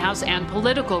 Senior White House and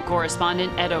Political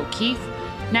Correspondent Ed O'Keefe,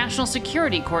 national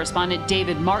security correspondent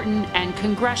David Martin, and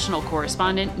congressional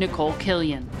correspondent Nicole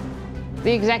Killian.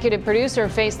 The executive producer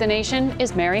of Face the Nation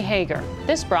is Mary Hager.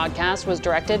 This broadcast was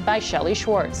directed by Shelley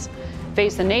Schwartz.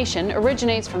 Face the Nation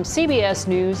originates from CBS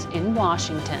News in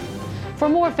Washington. For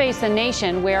more Face the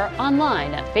Nation, we're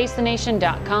online at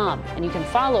facethenation.com, and you can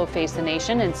follow Face the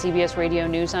Nation and CBS Radio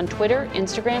News on Twitter,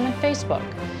 Instagram, and Facebook.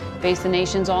 Face the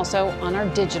Nation's also on our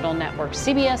digital network,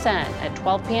 CBSN, at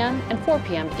 12 p.m. and 4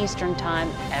 p.m. Eastern Time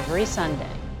every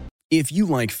Sunday. If you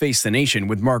like Face the Nation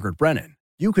with Margaret Brennan,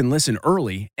 you can listen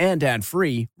early and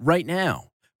ad-free right now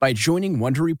by joining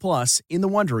Wondery Plus in the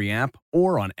Wondery app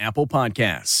or on Apple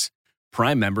Podcasts.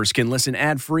 Prime members can listen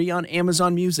ad-free on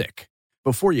Amazon Music.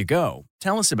 Before you go,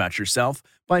 tell us about yourself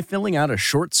by filling out a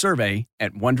short survey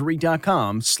at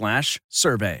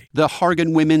Wondery.com/survey. The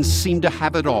Hargan women seem to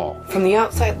have it all. From the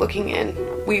outside looking in,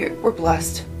 we were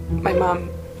blessed. My mom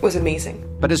was amazing.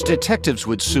 But as detectives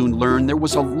would soon learn, there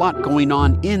was a lot going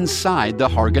on inside the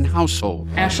Hargan household.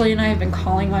 Ashley and I have been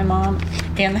calling my mom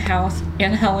and the house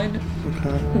and Helen.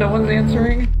 Okay. No one's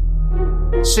answering.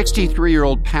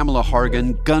 63-year-old Pamela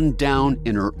Hargan gunned down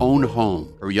in her own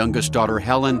home. Her youngest daughter,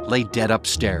 Helen, lay dead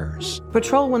upstairs.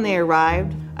 Patrol, when they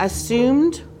arrived,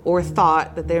 assumed or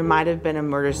thought that there might have been a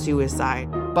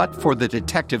murder-suicide. But for the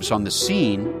detectives on the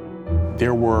scene,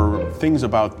 there were things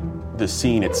about the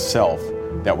scene itself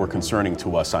that were concerning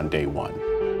to us on day one.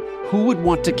 Who would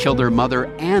want to kill their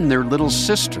mother and their little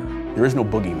sister? There is no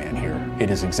boogeyman here. It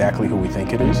is exactly who we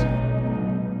think it is.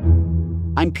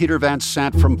 I'm Peter Van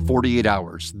Sant from 48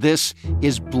 Hours. This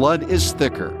is Blood is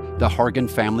Thicker, the Hargan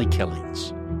family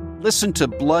killings. Listen to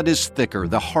Blood is Thicker,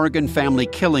 the Hargan family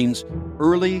killings,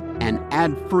 early and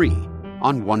ad-free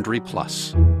on Wondery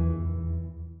Plus.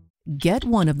 Get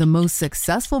one of the most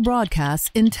successful broadcasts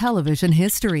in television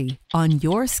history on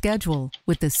your schedule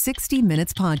with the 60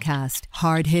 Minutes podcast.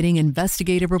 Hard-hitting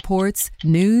investigative reports,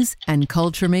 news, and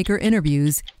culture maker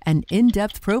interviews, and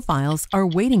in-depth profiles are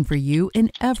waiting for you in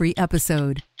every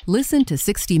episode. Listen to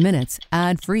 60 Minutes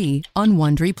ad-free on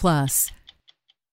Wondery Plus.